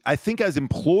I think as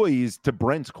employees, to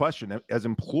Brent's question, as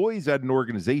employees at an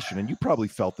organization, and you probably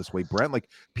felt this way, Brent, like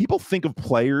people think of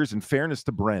players, in fairness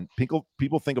to Brent,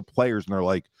 people think of players and they're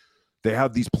like, they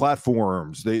have these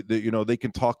platforms, they they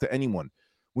can talk to anyone.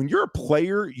 When you're a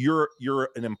player, you're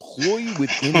an employee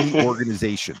within the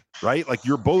organization, right? Like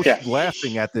you're both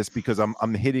laughing at this because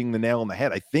I'm hitting the nail on the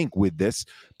head, I think, with this,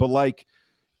 but like,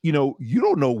 you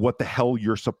don't know what the hell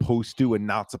you're supposed to and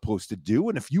not supposed to do.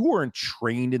 And if you weren't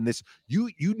trained in this, you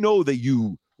know that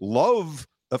you love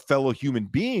a fellow human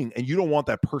being and you don't want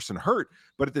that person hurt.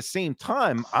 But at the same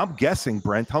time, I'm guessing,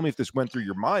 Brent, tell me if this went through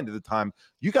your mind at the time,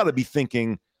 you got to be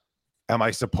thinking, am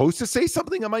I supposed to say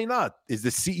something? Am I not? Is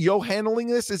the CEO handling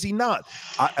this? Is he not?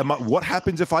 What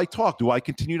happens if I talk? Do I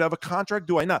continue to have a contract?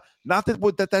 Do I not? Not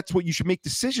that that's what you should make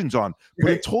decisions on.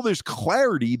 But until there's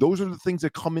clarity, those are the things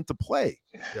that come into play.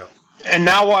 Yeah. And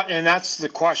now what? And that's the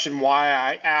question why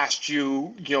I asked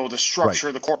you. The structure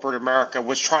of the corporate America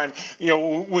was trying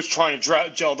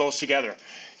to gel those together.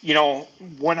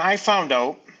 When I found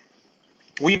out,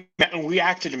 we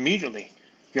acted immediately.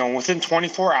 Within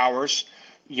 24 hours.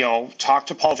 Talk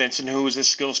to Paul Vincent, who is a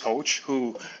skills coach,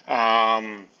 who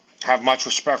have much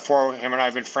respect for. Him and I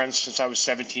have been friends since I was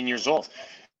 17 years old,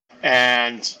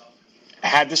 and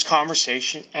had this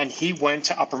conversation, and he went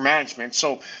to upper management.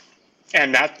 So,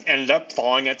 and that ended up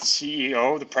falling at the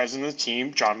CEO, the president of the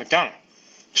team, John McDonough.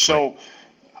 So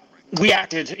we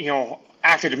acted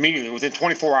immediately within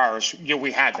 24 hours.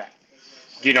 We had that.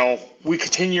 We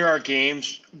continue our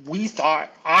games.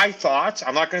 I thought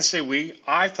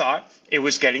it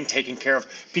was getting taken care of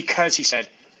because he said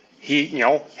he,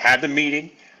 had the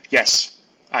meeting. Yes,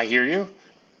 I hear you.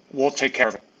 We'll take care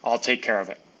of it. I'll take care of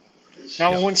it.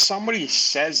 Now, when somebody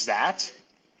says that,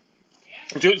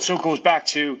 so it goes back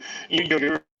to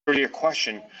your earlier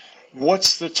question.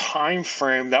 What's the time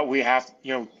frame that we have,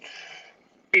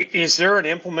 is there an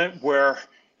implement where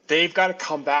they've got to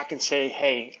come back and say,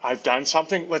 hey, I've done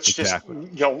something. Let's just,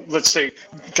 let's say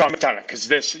John McDonough,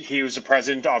 because he was the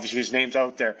president, obviously his name's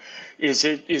out there. Is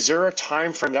there a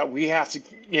time frame that we have to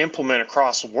implement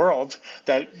across the world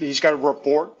that he's got to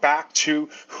report back to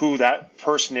who that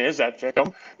person is, that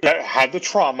victim, that had the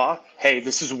trauma? Hey,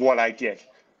 this is what I did.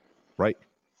 Right.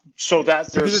 So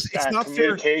that there's it's that not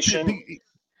communication. Fair.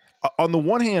 On the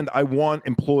one hand, I want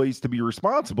employees to be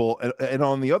responsible, and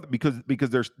on the other, because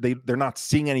they're not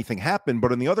seeing anything happen.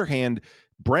 But on the other hand,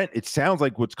 Brent, it sounds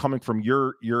like what's coming from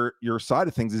your side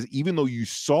of things is, even though you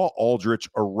saw Aldrich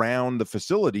around the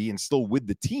facility and still with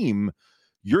the team,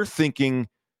 you're thinking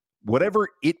whatever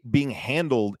it being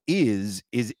handled is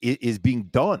being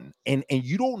done, and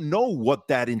you don't know what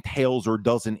that entails or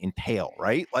doesn't entail,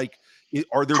 right? Like,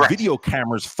 are there video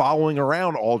cameras following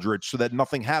around Aldrich so that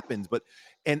nothing happens? But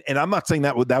and I'm not saying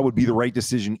that would be the right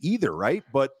decision either, right?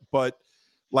 But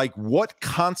like, what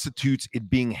constitutes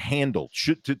it being handled?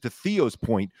 Should, to Theo's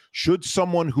point, should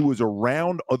someone who is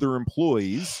around other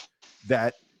employees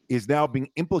that is now being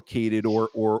implicated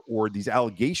or these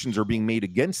allegations are being made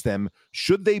against them,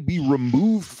 should they be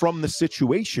removed from the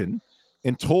situation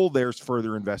until there's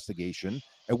further investigation?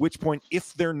 At which point,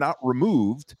 if they're not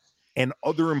removed and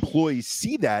other employees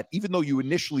see that, even though you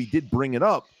initially did bring it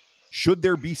up, should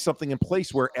there be something in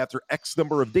place where after X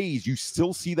number of days, you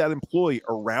still see that employee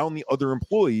around the other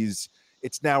employees?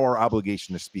 It's now our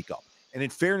obligation to speak up. And in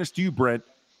fairness to you, Brent,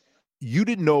 you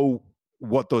didn't know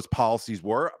what those policies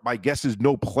were. My guess is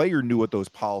no player knew what those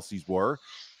policies were.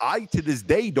 I, to this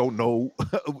day, don't know,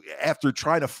 after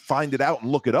trying to find it out and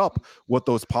look it up, what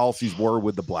those policies were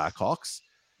with the Blackhawks.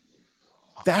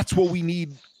 That's what we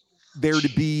need there to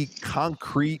be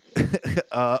concrete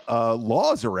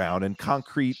laws around and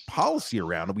concrete policy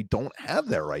around, and we don't have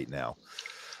that right now.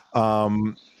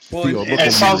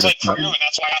 It sounds like for you, and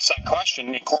that's why I asked that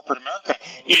question, in corporate America,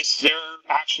 is there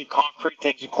actually concrete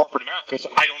things in corporate America? Because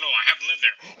I don't know, I haven't lived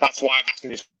there. That's why I'm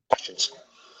asking these questions.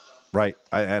 Right,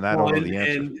 I don't know the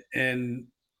answer. And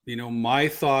my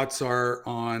thoughts are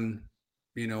on,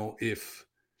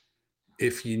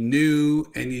 if you knew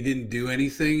and you didn't do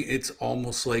anything, it's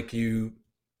almost like you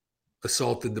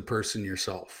assaulted the person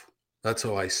yourself. That's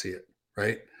how I see it,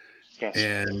 right? Yes.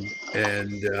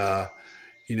 And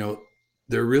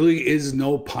there really is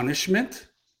no punishment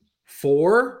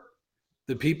for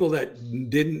the people that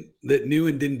knew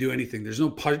and didn't do anything. There's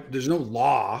no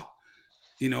law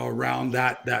around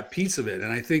that piece of it.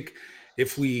 And I think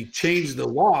if we change the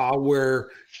law where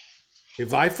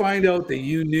if I find out that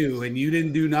you knew and you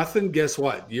didn't do nothing, guess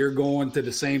what? You're going to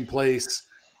the same place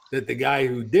that the guy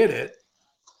who did it,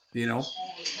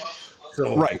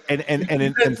 So right.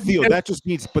 And Theo,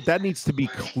 that needs to be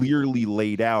clearly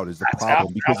laid out is the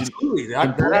problem.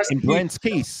 Because in Brent's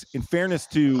case, in fairness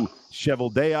to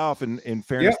Cheveldayoff and in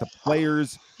fairness to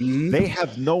players, they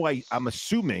have I'm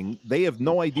assuming they have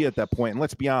no idea at that point. And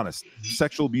let's be honest,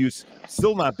 sexual abuse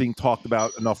still not being talked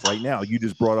about enough right now. You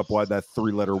just brought up why that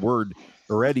 3-letter word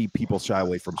already people shy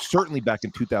away from, certainly back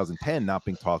in 2010, not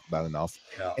being talked about enough.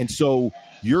 Yeah. And so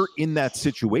you're in that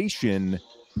situation.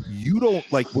 You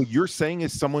don't like what you're saying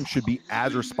is someone should be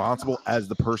as responsible as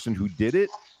the person who did it.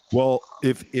 Well,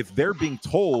 if they're being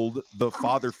told the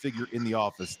father figure in the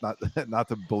office, not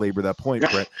to belabor that point,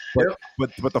 Brent,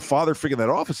 but the father figure in that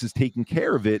office is taking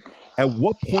care of it. At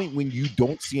what point, when you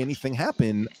don't see anything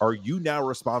happen, are you now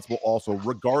responsible also,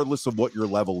 regardless of what your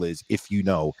level is? If you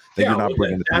know that you're not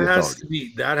bringing it to the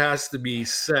authority, that has to be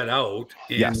set out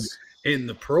in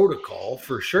the protocol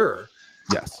for sure.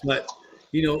 Yes, but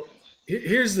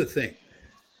here's the thing.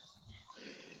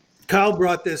 Kyle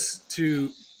brought this to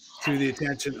the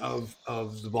attention of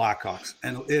the Blackhawks,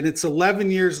 and it's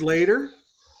 11 years later.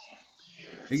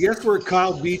 And guess where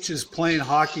Kyle Beach is playing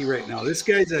hockey right now? This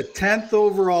guy's a 10th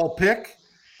overall pick,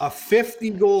 a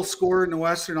 50-goal scorer in the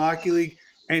Western Hockey League,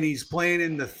 and he's playing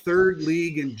in the 3rd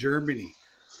league in Germany.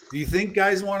 Do you think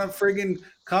guys want to friggin'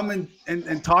 come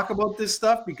and talk about this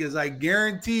stuff? Because I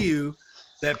guarantee you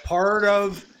that part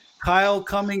of Kyle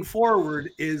coming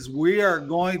forward is we are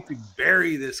going to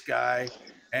bury this guy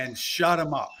and shut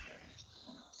him up.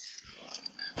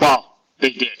 Well, they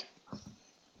did.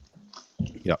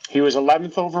 Yeah. He was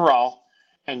 11th overall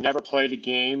and never played a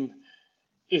game.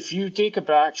 If you take a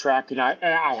backtrack, and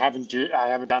I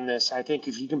haven't done this. I think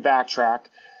if you can backtrack,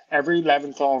 every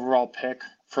 11th overall pick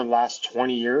for the last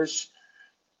 20 years,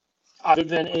 other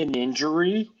than an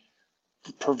injury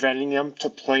preventing them to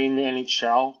play in the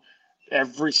NHL,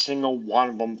 every single one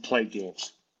of them played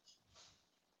games.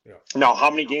 Yeah. Now, how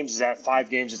many games is that? 5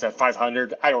 games? Is that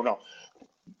 500? I don't know.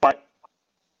 But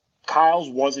Kyle's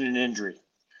wasn't an injury.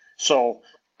 So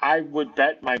I would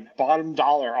bet my bottom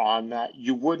dollar on that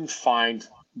you wouldn't find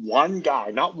one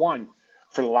guy, not one,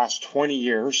 for the last 20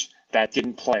 years that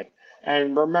didn't play.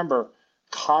 And remember,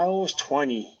 Kyle was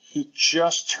 20. He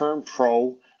just turned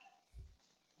pro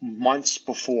months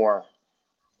before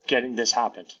getting this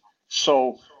happened.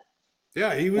 So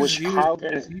yeah, he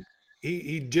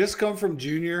just come from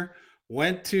junior,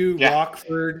 went to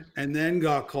Rockford, and then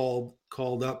got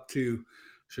called up to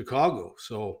Chicago.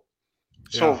 So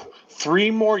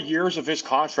 3 more years of his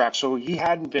contract. So he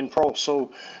hadn't been pro.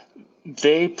 So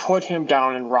they put him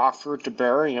down in Rockford to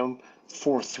bury him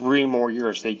for 3 more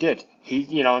years. They did.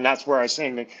 And that's where I was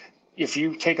saying, like, if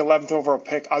you take 11th overall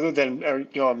pick, other than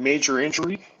a major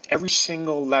injury, every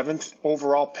single 11th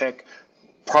overall pick,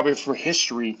 probably for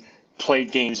history,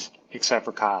 played games except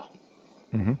for Kyle.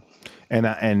 Mm-hmm.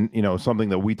 And something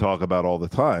that we talk about all the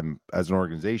time as an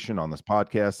organization on this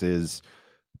podcast is,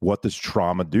 what does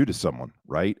trauma do to someone,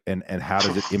 right? And how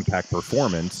does it impact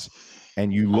performance?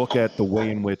 And you look at the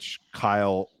way in which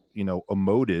Kyle,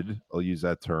 emoted, I'll use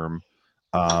that term,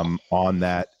 on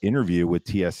that interview with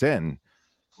TSN.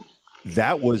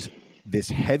 That was this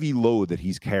heavy load that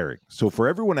he's carrying. So for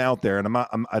everyone out there, and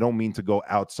I don't mean to go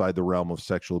outside the realm of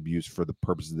sexual abuse for the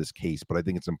purpose of this case, but I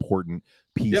think it's an important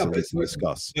piece of this to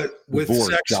discuss.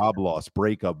 Divorce, job loss,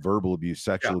 breakup, verbal abuse,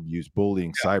 sexual abuse,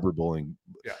 bullying, cyberbullying.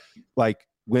 Yeah. Like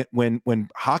when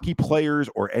hockey players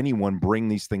or anyone bring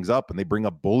these things up and they bring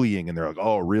up bullying and they're like,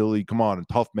 oh, really? Come on, and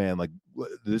tough man, like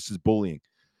this is bullying.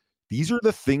 These are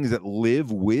the things that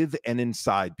live with and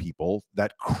inside people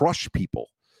that crush people.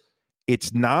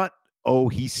 It's not, oh,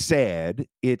 he's sad.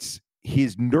 It's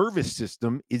his nervous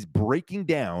system is breaking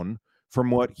down from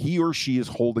what he or she is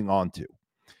holding on to.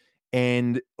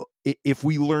 And if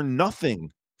we learn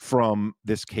nothing from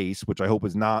this case, which I hope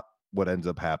is not what ends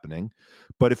up happening,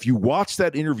 but if you watch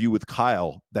that interview with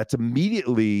Kyle, that's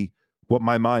immediately what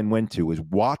my mind went to, is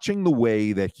watching the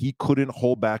way that he couldn't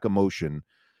hold back emotion.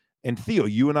 And Theo,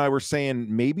 you and I were saying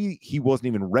maybe he wasn't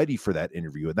even ready for that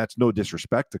interview. And that's no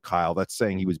disrespect to Kyle. That's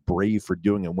saying he was brave for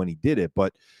doing it when he did it.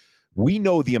 But we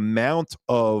know the amount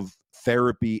of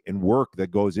therapy and work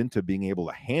that goes into being able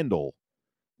to handle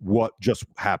what just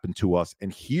happened to us.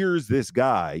 And here's this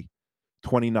guy,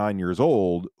 29 years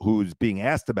old, who's being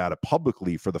asked about it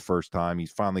publicly for the first time. He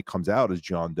finally comes out as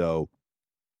John Doe.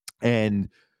 And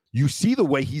you see the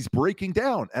way he's breaking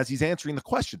down as he's answering the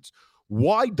questions.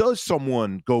 Why does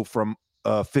someone go from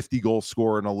a 50-goal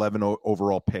scorer and 11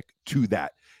 overall pick to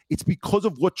that. It's because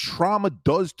of what trauma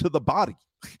does to the body.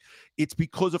 It's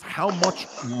because of how much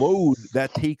load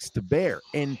that takes to bear.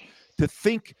 And to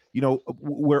think,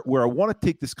 where I want to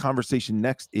take this conversation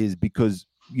next is because,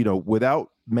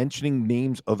 without mentioning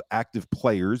names of active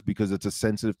players, because it's a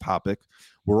sensitive topic,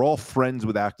 we're all friends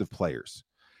with active players.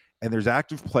 And there's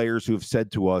active players who have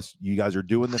said to us, you guys are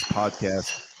doing this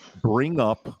podcast, bring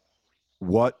up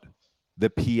what the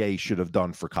PA should have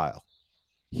done for Kyle.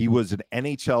 He was an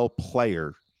NHL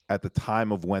player at the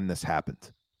time of when this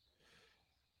happened.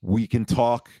 We can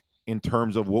talk in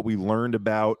terms of what we learned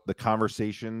about the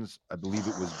conversations. I believe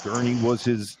it was Gurney was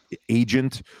his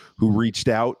agent who reached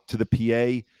out to the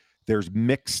PA. There's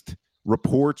mixed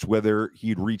reports whether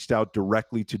he'd reached out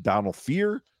directly to Donald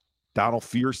Fear. Donald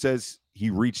Fear says he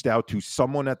reached out to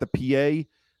someone at the PA,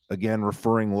 again,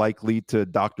 referring likely to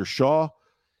Dr. Shaw.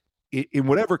 In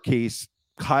whatever case,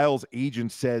 Kyle's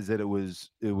agent says that it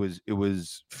was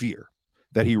Fear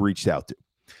that he reached out to.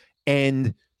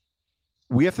 And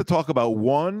we have to talk about,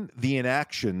 one, the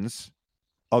inactions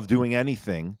of doing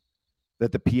anything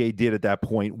that the PA did at that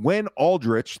point. When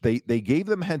Aldrich, they gave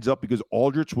them heads up because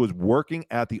Aldrich was working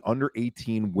at the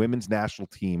under-18 women's national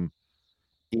team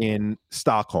in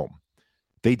Stockholm.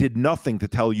 They did nothing to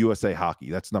tell USA Hockey.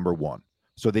 That's number one.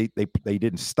 So they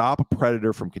didn't stop a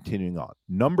predator from continuing on.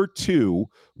 Number two,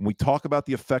 when we talk about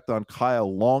the effect on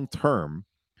Kyle long-term,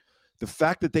 the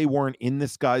fact that they weren't in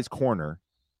this guy's corner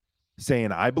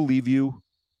saying, I believe you,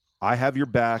 I have your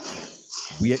back,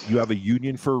 you have a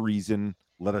union for a reason,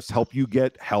 let us help you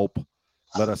get help,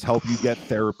 let us help you get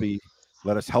therapy,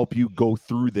 let us help you go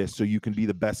through this so you can be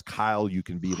the best Kyle you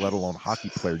can be, let alone hockey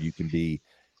player you can be.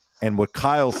 And what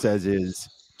Kyle says is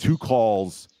 2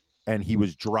 calls and he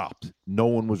was dropped. No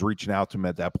one was reaching out to him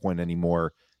at that point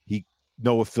anymore.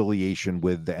 No affiliation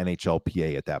with the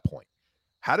NHLPA at that point.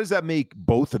 How does that make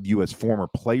both of you as former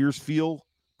players feel?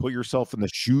 Put yourself in the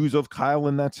shoes of Kyle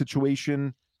in that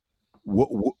situation.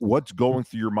 What's going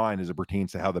through your mind as it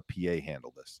pertains to how the PA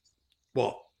handled this?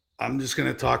 Well, I'm just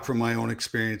going to talk from my own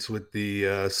experience with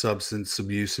the substance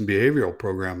abuse and behavioral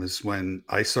program. Is when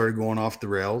I started going off the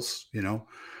rails.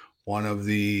 One of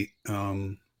the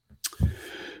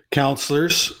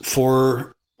counselors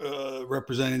for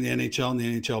representing the NHL and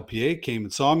the NHLPA came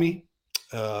and saw me,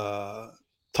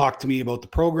 talked to me about the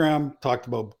program, talked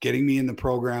about getting me in the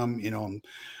program.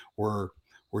 We're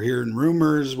hearing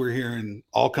rumors, we're hearing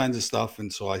all kinds of stuff.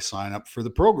 And so I sign up for the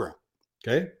program.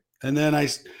 Okay. And then I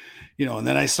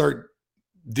start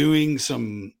doing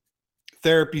some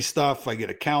therapy stuff. I get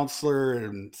a counselor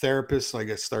and therapist.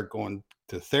 I start going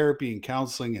to therapy and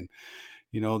counseling, and,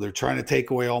 they're trying to take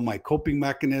away all my coping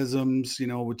mechanisms,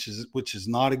 which is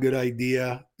not a good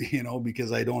idea,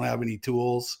 because I don't have any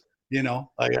tools,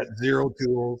 I got 0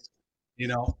 tools,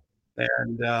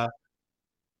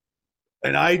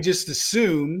 and I just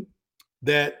assumed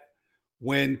that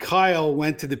when Kyle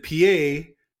went to the PA,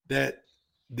 that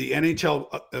the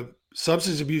NHL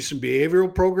substance abuse and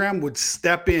behavioral program would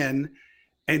step in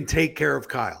and take care of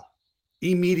Kyle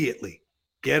immediately,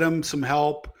 get him some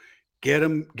help, get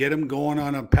him going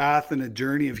on a path and a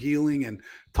journey of healing and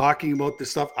talking about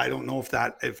this stuff. I don't know if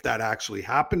that actually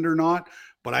happened or not,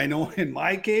 but I know in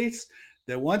my case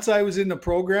that once I was in the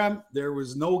program, there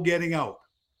was no getting out.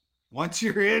 Once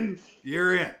you're in,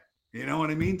 you're in. You know what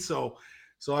I mean? So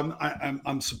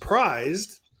I'm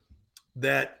surprised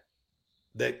that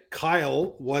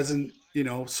Kyle wasn't,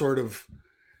 sort of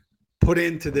put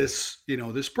into this,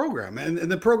 this program. And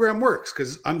the program works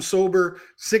because I'm sober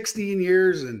 16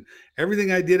 years, and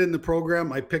everything I did in the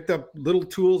program, I picked up little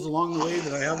tools along the way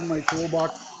that I have in my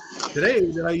toolbox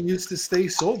today that I used to stay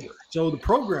sober. So the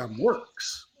program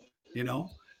works,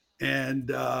 and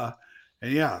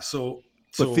yeah, so.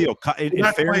 But Theo, in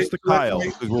fairness to Kyle,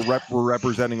 because we're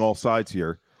representing all sides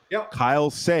here. Yeah.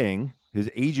 Kyle's saying,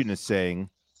 his agent is saying,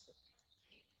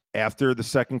 after the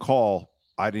second call,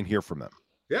 I didn't hear from them.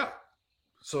 Yeah.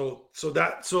 So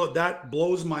that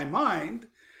blows my mind,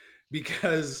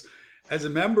 because as a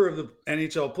member of the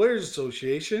NHL Players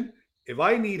Association, if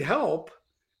I need help,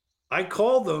 I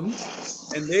call them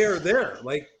and they are there.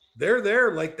 Like they're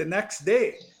there like the next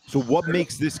day. So what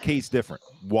makes this case different?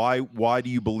 Why do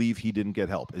you believe he didn't get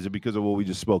help? Is it because of what we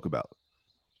just spoke about?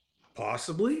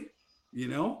 Possibly,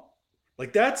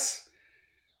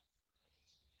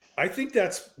 I think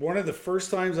that's one of the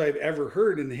first times I've ever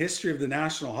heard in the history of the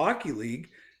National Hockey League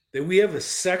that we have a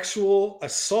sexual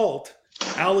assault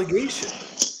allegation.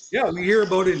 Yeah, we hear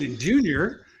about it in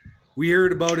junior. We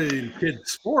heard about it in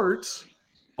kids sports,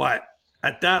 but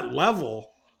at that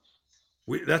level,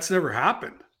 that's never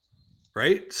happened.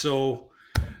 Right. So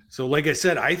So like I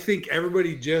said, I think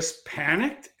everybody just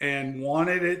panicked and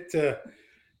wanted it to,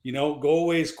 go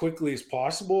away as quickly as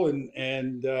possible.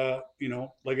 And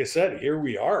like I said, here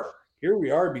we are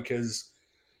because,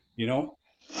 there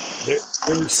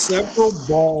were several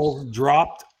balls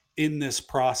dropped in this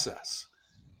process.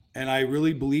 And I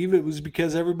really believe it was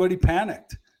because everybody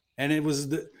panicked. And it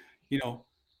was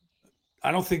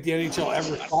I don't think the NHL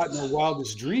ever thought in their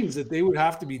wildest dreams that they would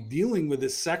have to be dealing with a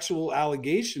sexual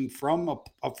allegation from a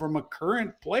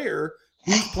current player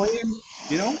who's playing,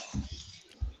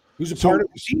 who's a part of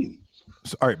the team.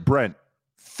 So, all right, Brent,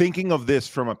 thinking of this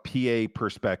from a PA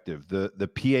perspective, the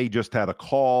PA just had a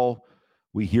call.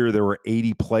 We hear there were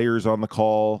 80 players on the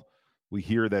call. We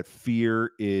hear that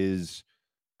Fear is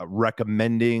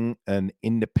recommending an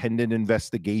independent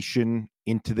investigation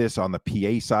into this on the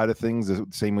PA side of things. The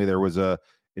same way there was a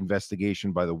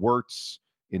investigation by the Wirtz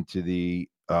into the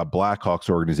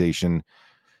Blackhawks organization.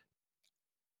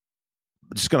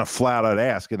 I'm just going to flat out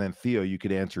ask, and then Theo, you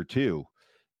could answer too.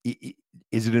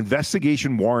 Is an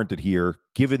investigation warranted here,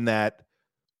 given that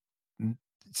it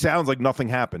sounds like nothing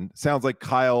happened? It sounds like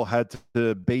Kyle had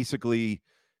to basically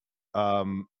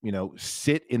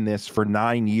sit in this for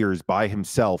 9 years by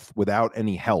himself without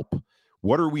any help.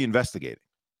 What are we investigating?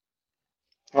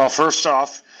 Well, first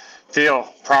off, Theo,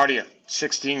 proud of you.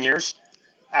 16 years.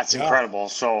 That's incredible.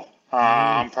 So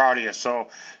I'm proud of you. So,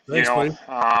 Thanks,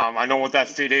 I know what that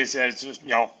feat is. It's just,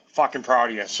 fucking proud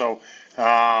of you. So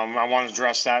I want to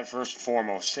address that first and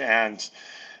foremost. And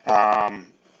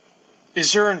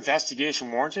is there an investigation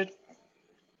warranted?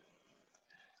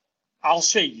 I'll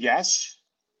say yes,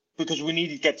 because we need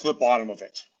to get to the bottom of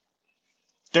it.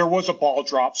 There was a ball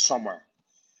drop somewhere.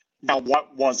 Now,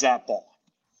 what was that ball?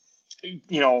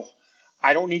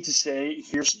 I don't need to say,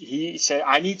 he said,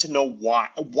 I need to know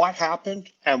what happened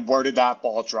and where did that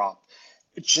ball drop?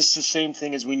 It's just the same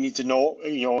thing as we need to know,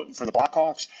 for the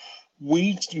Blackhawks.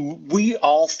 We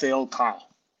all failed Kyle.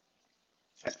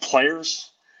 As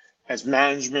players, as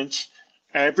management,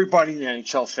 everybody in the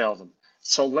NHL failed him.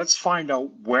 So let's find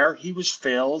out where he was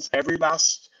failed, every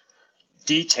last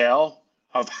detail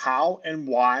of how and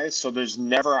why, so there's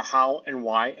never a how and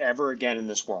why ever again in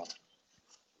this world.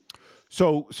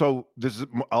 So this is,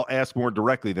 I'll ask more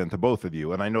directly then to both of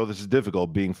you, and I know this is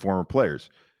difficult being former players.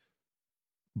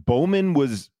 Bowman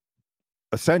was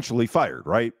essentially fired,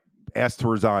 right? Asked to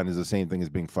resign is the same thing as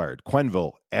being fired.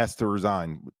 Quenneville asked to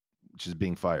resign, which is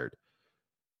being fired.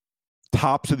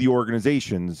 Tops of the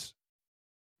organizations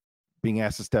being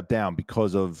asked to step down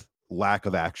because of lack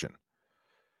of action.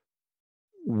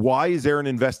 Why is there an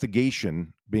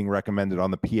investigation being recommended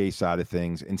on the PA side of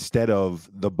things instead of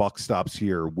the buck stops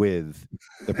here with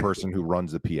the person who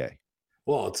runs the PA?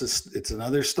 Well, it's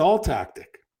another stall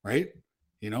tactic, right?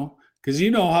 Because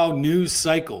how news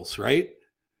cycles, right?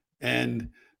 And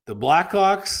the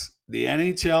Blackhawks, the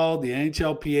NHL, the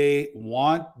NHLPA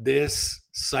want this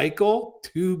cycle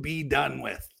to be done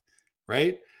with,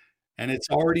 right? And it's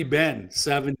already been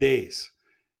 7 days,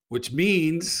 which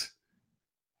means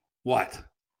what?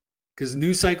 Because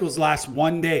news cycles last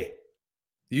 1 day,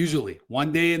 usually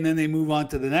 1 day, and then they move on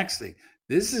to the next thing.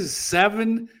 This is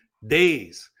 7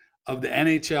 days of the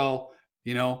NHL,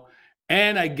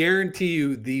 and I guarantee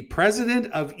you the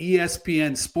president of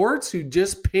ESPN Sports, who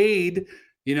just paid,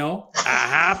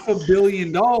 $500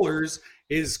 million,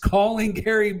 is calling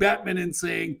Gary Bettman and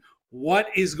saying, what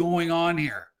is going on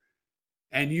here?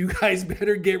 And you guys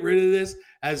better get rid of this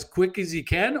as quick as you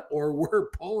can, or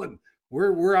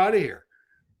we're out of here.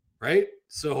 Right.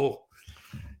 So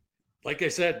like I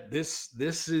said, this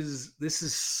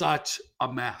is such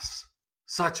a mess,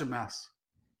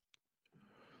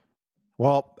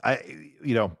 Well,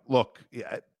 look,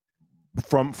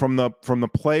 from the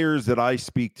players that I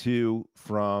speak to,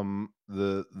 from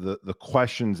the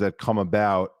questions that come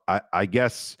about, I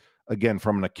guess, again,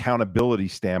 from an accountability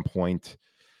standpoint,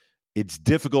 it's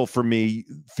difficult for me.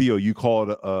 Theo, you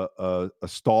call it a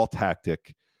stall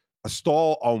tactic. A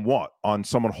stall on what? On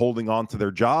someone holding on to their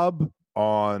job?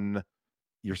 On,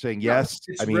 you're saying yes?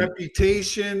 It's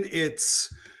reputation.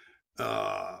 It's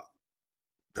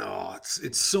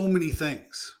so many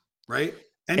things, right?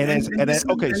 Okay,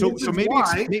 so maybe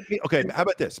how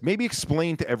about this? Maybe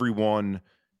explain to everyone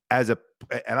and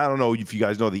I don't know if you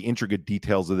guys know the intricate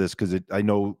details of this, because I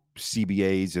know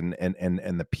CBAs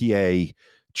and the PA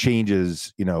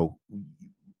changes,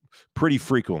 pretty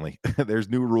frequently. There's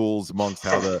new rules amongst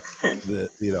how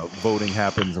the voting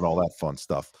happens and all that fun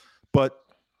stuff. But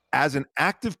as an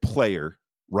active player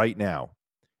right now,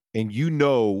 and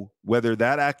whether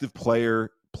that active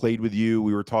player played with you,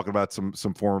 we were talking about some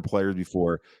former players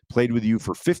before, played with you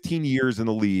for 15 years in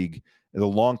the league as a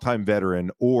longtime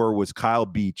veteran, or was Kyle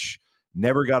Beach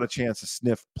never got a chance to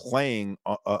sniff playing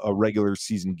a regular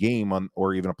season game on,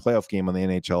 or even a playoff game on the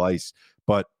NHL ice,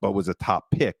 but was a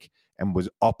top pick and was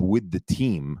up with the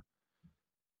team?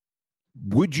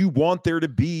 Would you want there to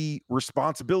be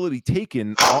responsibility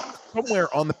taken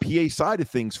somewhere on the PA side of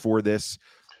things for this?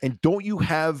 And don't you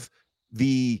have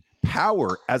the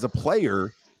power as a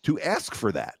player to ask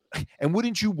for that? And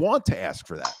wouldn't you want to ask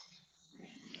for that?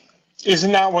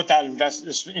 Isn't that what that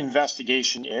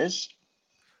investigation is?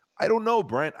 I don't know,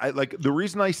 Brent. The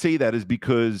reason I say that is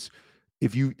because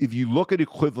if you look at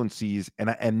equivalencies,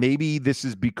 and maybe this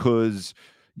is because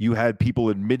you had people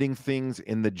admitting things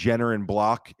in the Jenner and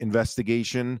Block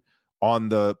investigation on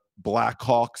the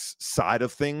Blackhawks side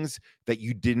of things that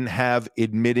you didn't have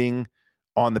admitting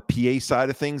on the PA side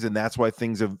of things, and that's why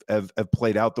things have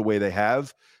played out the way they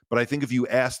have. But I think if you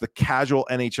ask the casual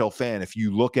NHL fan, if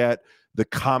you look at the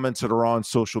comments that are on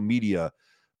social media,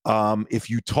 if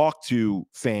you talk to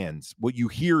fans, what you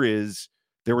hear is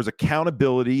there was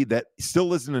accountability that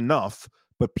still isn't enough,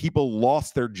 but people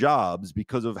lost their jobs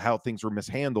because of how things were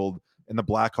mishandled in the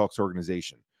Blackhawks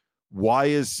organization. Why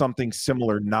is something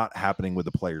similar not happening with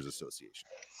the Players Association?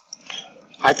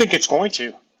 I think it's going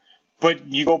to. But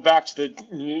you go back to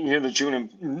the June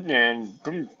and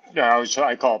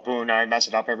I call it Boone. I mess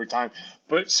it up every time.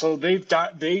 But so they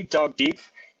dug deep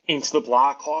into the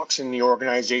Blackhawks and the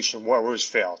organization where it was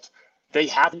failed. They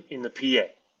haven't in the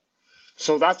PA.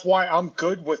 So that's why I'm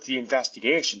good with the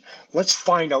investigation. Let's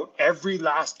find out every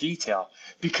last detail.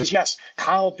 Because yes,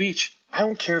 Kyle Beach, I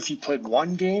don't care if you played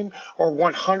one game or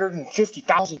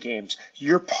 150,000 games.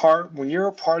 When you're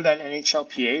a part of that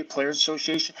NHLPA Players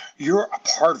Association, you're a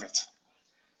part of it.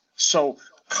 So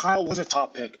Kyle was a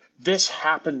top pick. This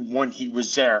happened when he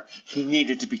was there. He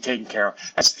needed to be taken care of.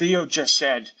 As Theo just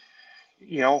said,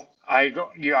 I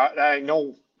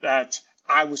know that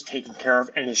I was taken care of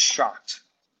and is shocked.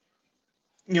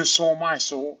 So am I.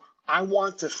 So I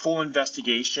want the full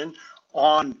investigation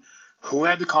on who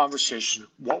had the conversation,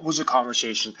 what was the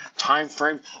conversation, time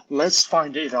frame. Let's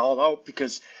find it all out,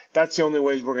 because that's the only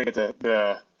way we're going to get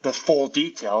the full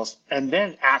details. And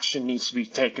then action needs to be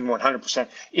taken 100%.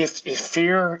 If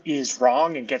Fear is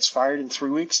wrong and gets fired in 3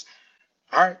 weeks,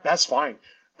 all right, that's fine.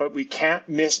 But we can't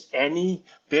miss any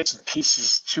bits and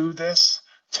pieces to this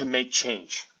to make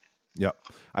change. Yeah.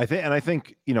 I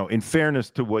think, in fairness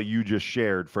to what you just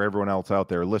shared, for everyone else out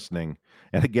there listening,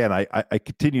 and again, I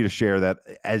continue to share that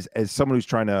as someone who's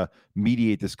trying to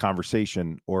mediate this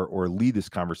conversation or lead this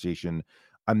conversation,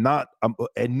 and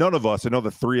none of us, I know the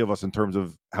three of us, in terms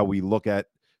of how we look at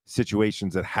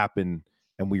situations that happen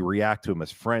and we react to them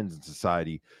as friends in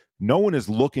society, no one is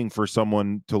looking for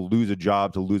someone to lose a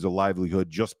job, to lose a livelihood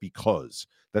just because.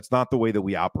 That's not the way that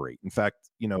we operate. In fact,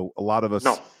 a lot of us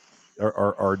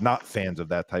are not fans of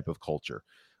that type of culture.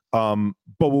 But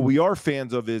what we are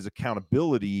fans of is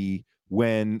accountability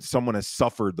when someone has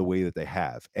suffered the way that they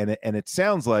have. And it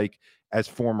sounds like, as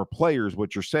former players,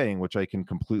 what you're saying, which I can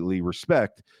completely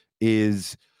respect,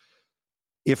 is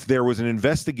if there was an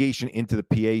investigation into the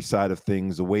PA side of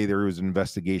things, the way there was an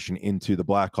investigation into the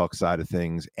Blackhawks side of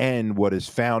things, and what is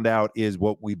found out is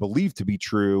what we believe to be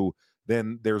true,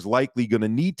 then there's likely going to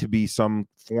need to be some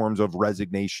forms of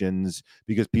resignations,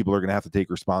 because people are going to have to take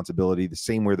responsibility the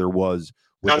same way there was.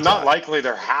 Now, not likely,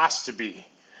 there has to be.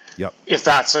 Yep. If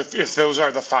those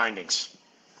are the findings.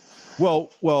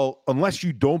 Well, unless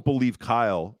you don't believe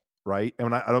Kyle, right?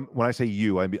 And when I say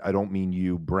you, I don't mean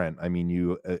you, Brent. I mean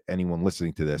you, anyone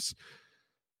listening to this.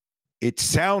 It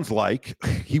sounds like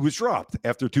he was dropped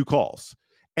after 2 calls.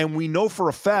 And we know for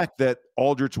a fact that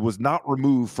Aldrich was not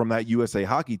removed from that USA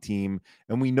hockey team.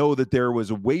 And we know that there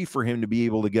was a way for him to be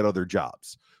able to get other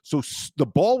jobs. So the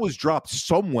ball was dropped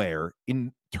somewhere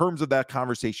in terms of that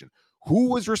conversation. Who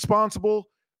was responsible?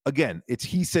 Again, it's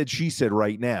he said, she said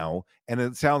right now. And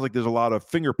it sounds like there's a lot of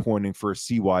finger pointing for a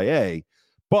CYA.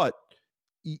 But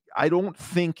I don't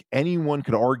think anyone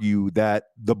could argue that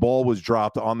the ball was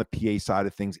dropped on the PA side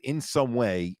of things in some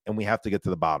way. And we have to get to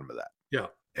the bottom of that. Yeah.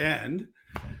 And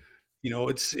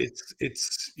it's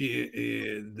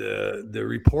the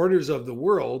reporters of the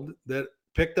world that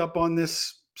picked up on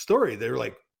this story. They're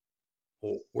like,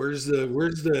 well, where's the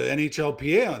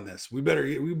NHLPA on this? We better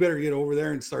get over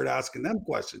there and start asking them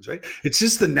questions, right? It's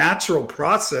just the natural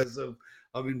process of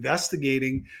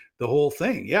investigating the whole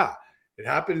thing. Yeah, it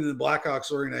happened in the Blackhawks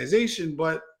organization,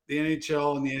 but the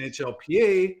NHL and the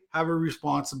NHLPA have a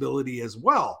responsibility as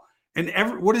well. And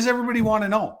what does everybody want to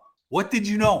know? What did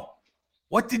you know?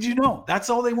 What did you know? That's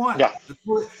all they want. Yeah.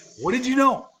 What did you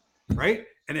know? Right?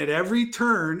 And at every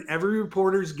turn, every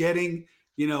reporter's getting,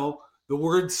 the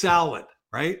word salad,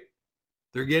 right?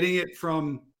 They're getting it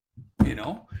from,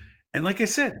 and like I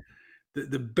said,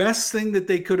 the best thing that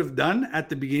they could have done at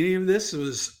the beginning of this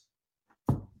was,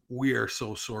 we are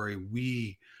so sorry.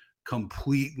 We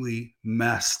completely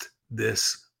messed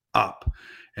this up.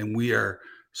 And we are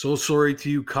so sorry to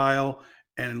you, Kyle.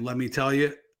 And let me tell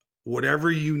you,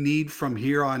 whatever you need from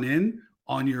here on in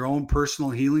on your own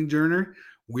personal healing journey,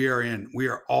 we are in. We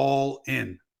are all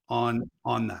in on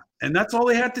that. And that's all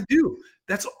they had to do.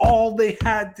 That's all they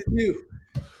had to do.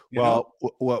 Well,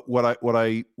 what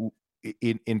I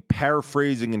in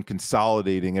paraphrasing and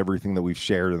consolidating everything that we've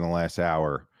shared in the last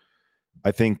hour,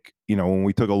 I think, when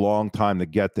we took a long time to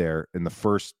get there, and the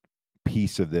first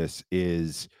piece of this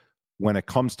is, when it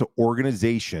comes to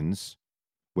organizations,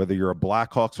 whether you're a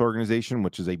Blackhawks organization,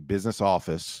 which is a business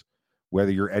office,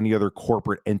 whether you're any other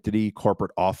corporate entity,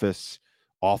 corporate office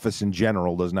in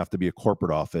general, doesn't have to be a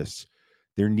corporate office,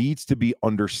 there needs to be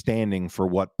understanding for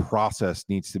what process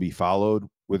needs to be followed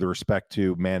with respect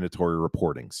to mandatory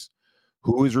reportings.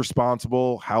 Who is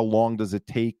responsible? How long does it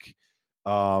take?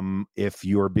 If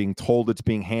you're being told it's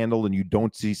being handled and you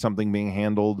don't see something being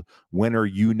handled, when are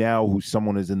you now, who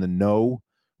someone is in the know,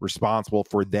 responsible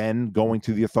for then going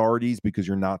to the authorities because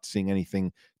you're not seeing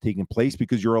anything taking place,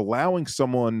 because you're allowing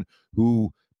someone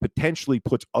who potentially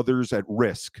puts others at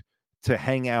risk to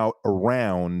hang out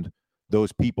around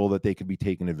those people that they could be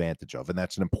taken advantage of. And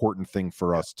that's an important thing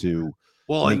for us to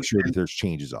make sure that there's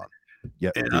changes on.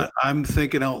 Yeah. And I'm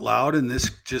thinking out loud, and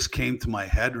this just came to my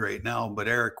head right now, but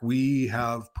Eric, we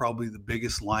have probably the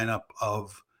biggest lineup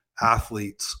of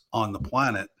athletes on the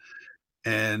planet.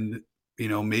 And,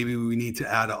 maybe we need to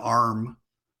add an arm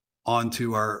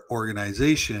onto our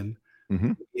organization.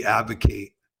 Mm-hmm. We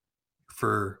advocate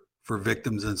for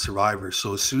victims and survivors.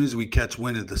 So as soon as we catch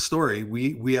wind of the story,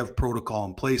 we have protocol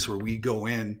in place where we go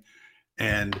in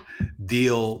and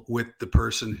deal with the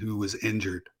person who was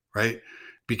injured, right?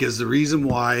 Because the reason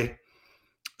why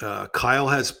Kyle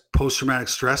has post-traumatic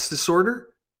stress disorder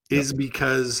is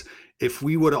because if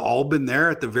we would have all been there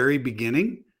at the very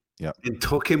beginning and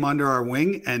took him under our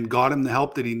wing and got him the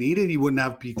help that he needed, he wouldn't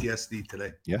have PTSD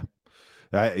today. Yeah.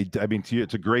 I mean, to you,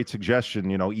 it's a great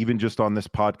suggestion. Even just on this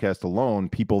podcast alone,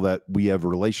 people that we have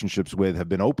relationships with have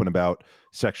been open about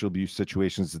sexual abuse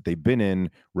situations that they've been in.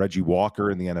 Reggie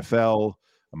Walker in the NFL,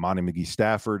 Amani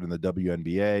McGee-Stafford in the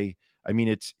WNBA. I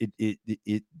mean,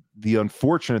 the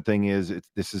unfortunate thing is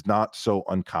this is not so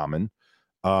uncommon.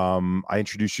 I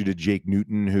introduced you to Jake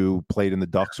Newton, who played in the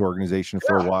Ducks organization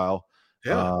for a while.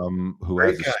 Who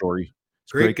Great has guy. a story.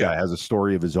 Great guy, has a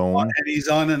story of his own. And he's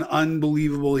on an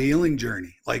unbelievable healing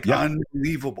journey,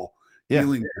 unbelievable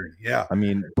healing journey. Yeah. I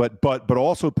mean, but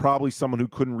also probably someone who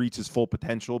couldn't reach his full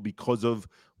potential because of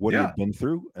what he had been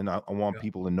through. And I want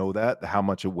people to know that, how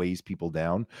much it weighs people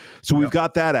down. So we've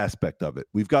got that aspect of it.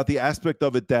 We've got the aspect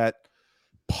of it that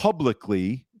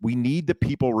publicly we need the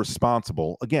people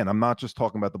responsible. Again, I'm not just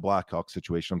talking about the Blackhawks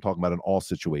situation. I'm talking about in all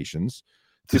situations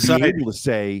to be able to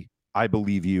say, I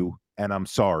believe you and I'm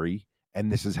sorry.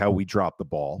 And this is how we drop the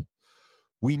ball.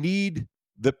 We need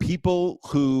the people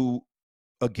who,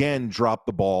 again, drop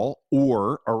the ball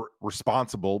or are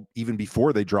responsible even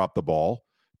before they drop the ball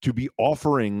to be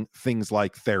offering things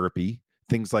like therapy,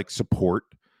 things like support,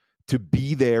 to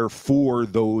be there for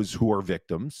those who are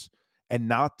victims and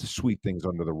not to sweep things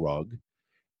under the rug.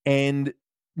 And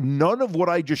none of what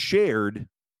I just shared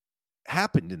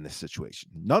happened in this situation.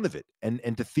 None of it. And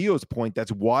to Theo's point,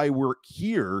 that's why we're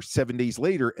here 7 days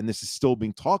later and this is still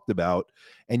being talked about.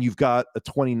 And you've got a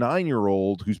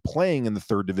 29-year-old who's playing in the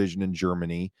third division in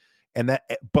Germany. And that,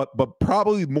 but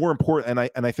probably more important,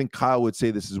 and I think Kyle would say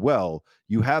this as well,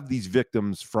 you have these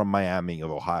victims from Miami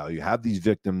of Ohio. You have these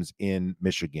victims in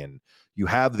Michigan. You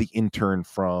have the intern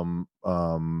from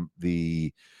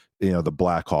the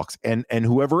Blackhawks and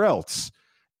whoever else.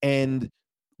 And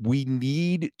we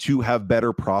need to have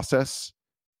better process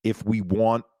if we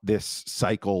want this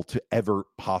cycle to ever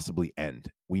possibly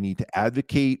end. We need to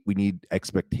advocate, we need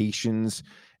expectations,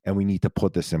 and we need to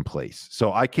put this in place.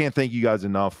 So I can't thank you guys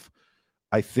enough.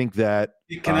 I think that...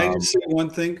 Can I just say one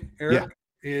thing, Eric?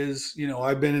 Is,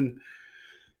 I've been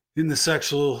in the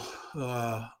sexual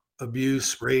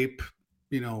abuse, rape,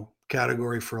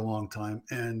 category for a long time.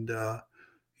 And,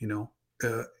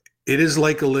 it is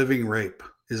like a living rape.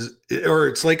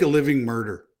 It's like a living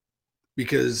murder,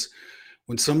 because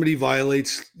when somebody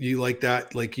violates you like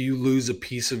that, like you lose a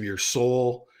piece of your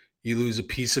soul, you lose a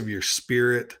piece of your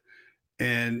spirit.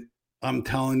 And I'm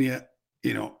telling you,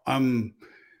 I'm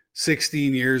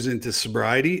 16 years into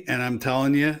sobriety and I'm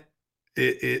telling you,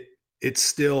 it's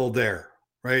still there,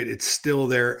 right? It's still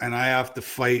there. And I have to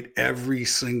fight every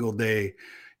single day,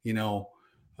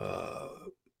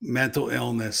 mental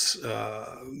illness.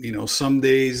 Some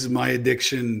days my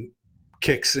addiction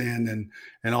kicks in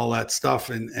and all that stuff.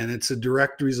 And it's a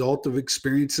direct result of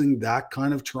experiencing that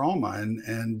kind of trauma.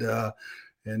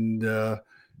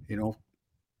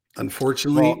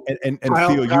 Unfortunately, Well, and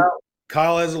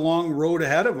Kyle has a long road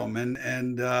ahead of him.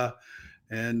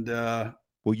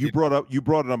 Well, you brought up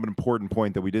an important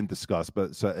point that we didn't discuss,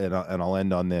 and I'll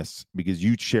end on this because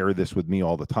you share this with me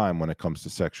all the time when it comes to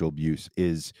sexual abuse.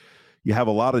 Is you have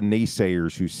a lot of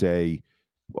naysayers who say,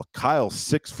 "Well, Kyle's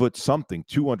 6 foot something,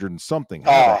 200 and something.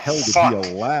 How the hell did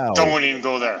he allow?" Don't even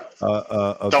go there.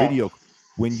 Video.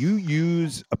 When you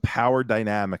use a power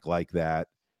dynamic like that,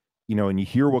 and you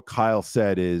hear what Kyle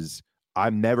said is,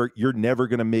 "You're never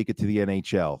going to make it to the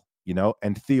NHL."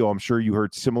 And Theo, I'm sure you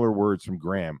heard similar words from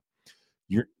Graham.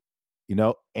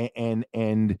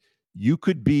 And you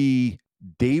could be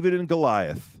David and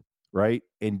Goliath, right?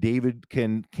 And David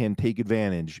can take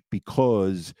advantage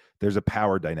because there's a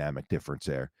power dynamic difference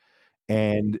there.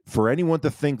 And for anyone to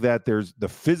think that there's the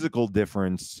physical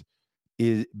difference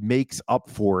makes up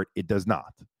for it, it does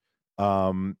not.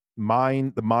 The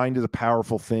mind is a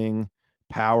powerful thing.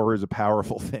 Power is a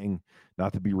powerful thing,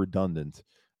 not to be redundant.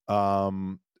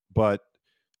 But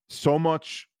so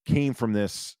much came from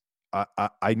this.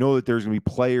 I know that there's going to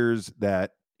be players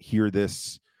that hear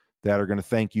this that are going to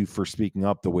thank you for speaking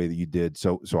up the way that you did.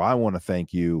 So I want to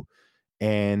thank you.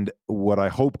 And what I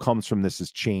hope comes from this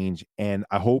is change. And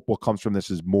I hope what comes from this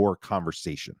is more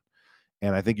conversation.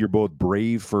 And I think you're both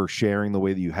brave for sharing the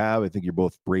way that you have. I think you're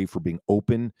both brave for being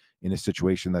open in a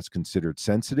situation that's considered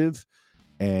sensitive.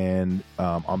 And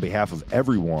on behalf of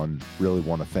everyone, really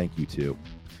want to thank you too.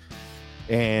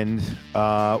 And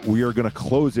we are going to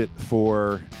close it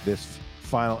for this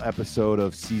final episode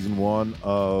of season 1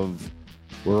 of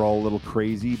We're All a Little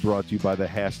Crazy, brought to you by the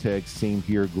hashtag Same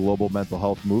Here Global Mental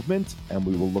Health Movement. And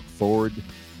we will look forward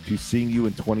to seeing you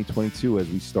in 2022 as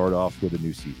we start off with a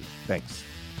new season. Thanks.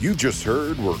 You just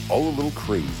heard We're All a Little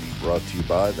Crazy, brought to you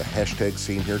by the hashtag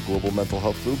Same Here Global Mental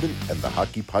Health Movement and the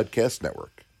Hockey Podcast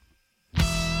Network.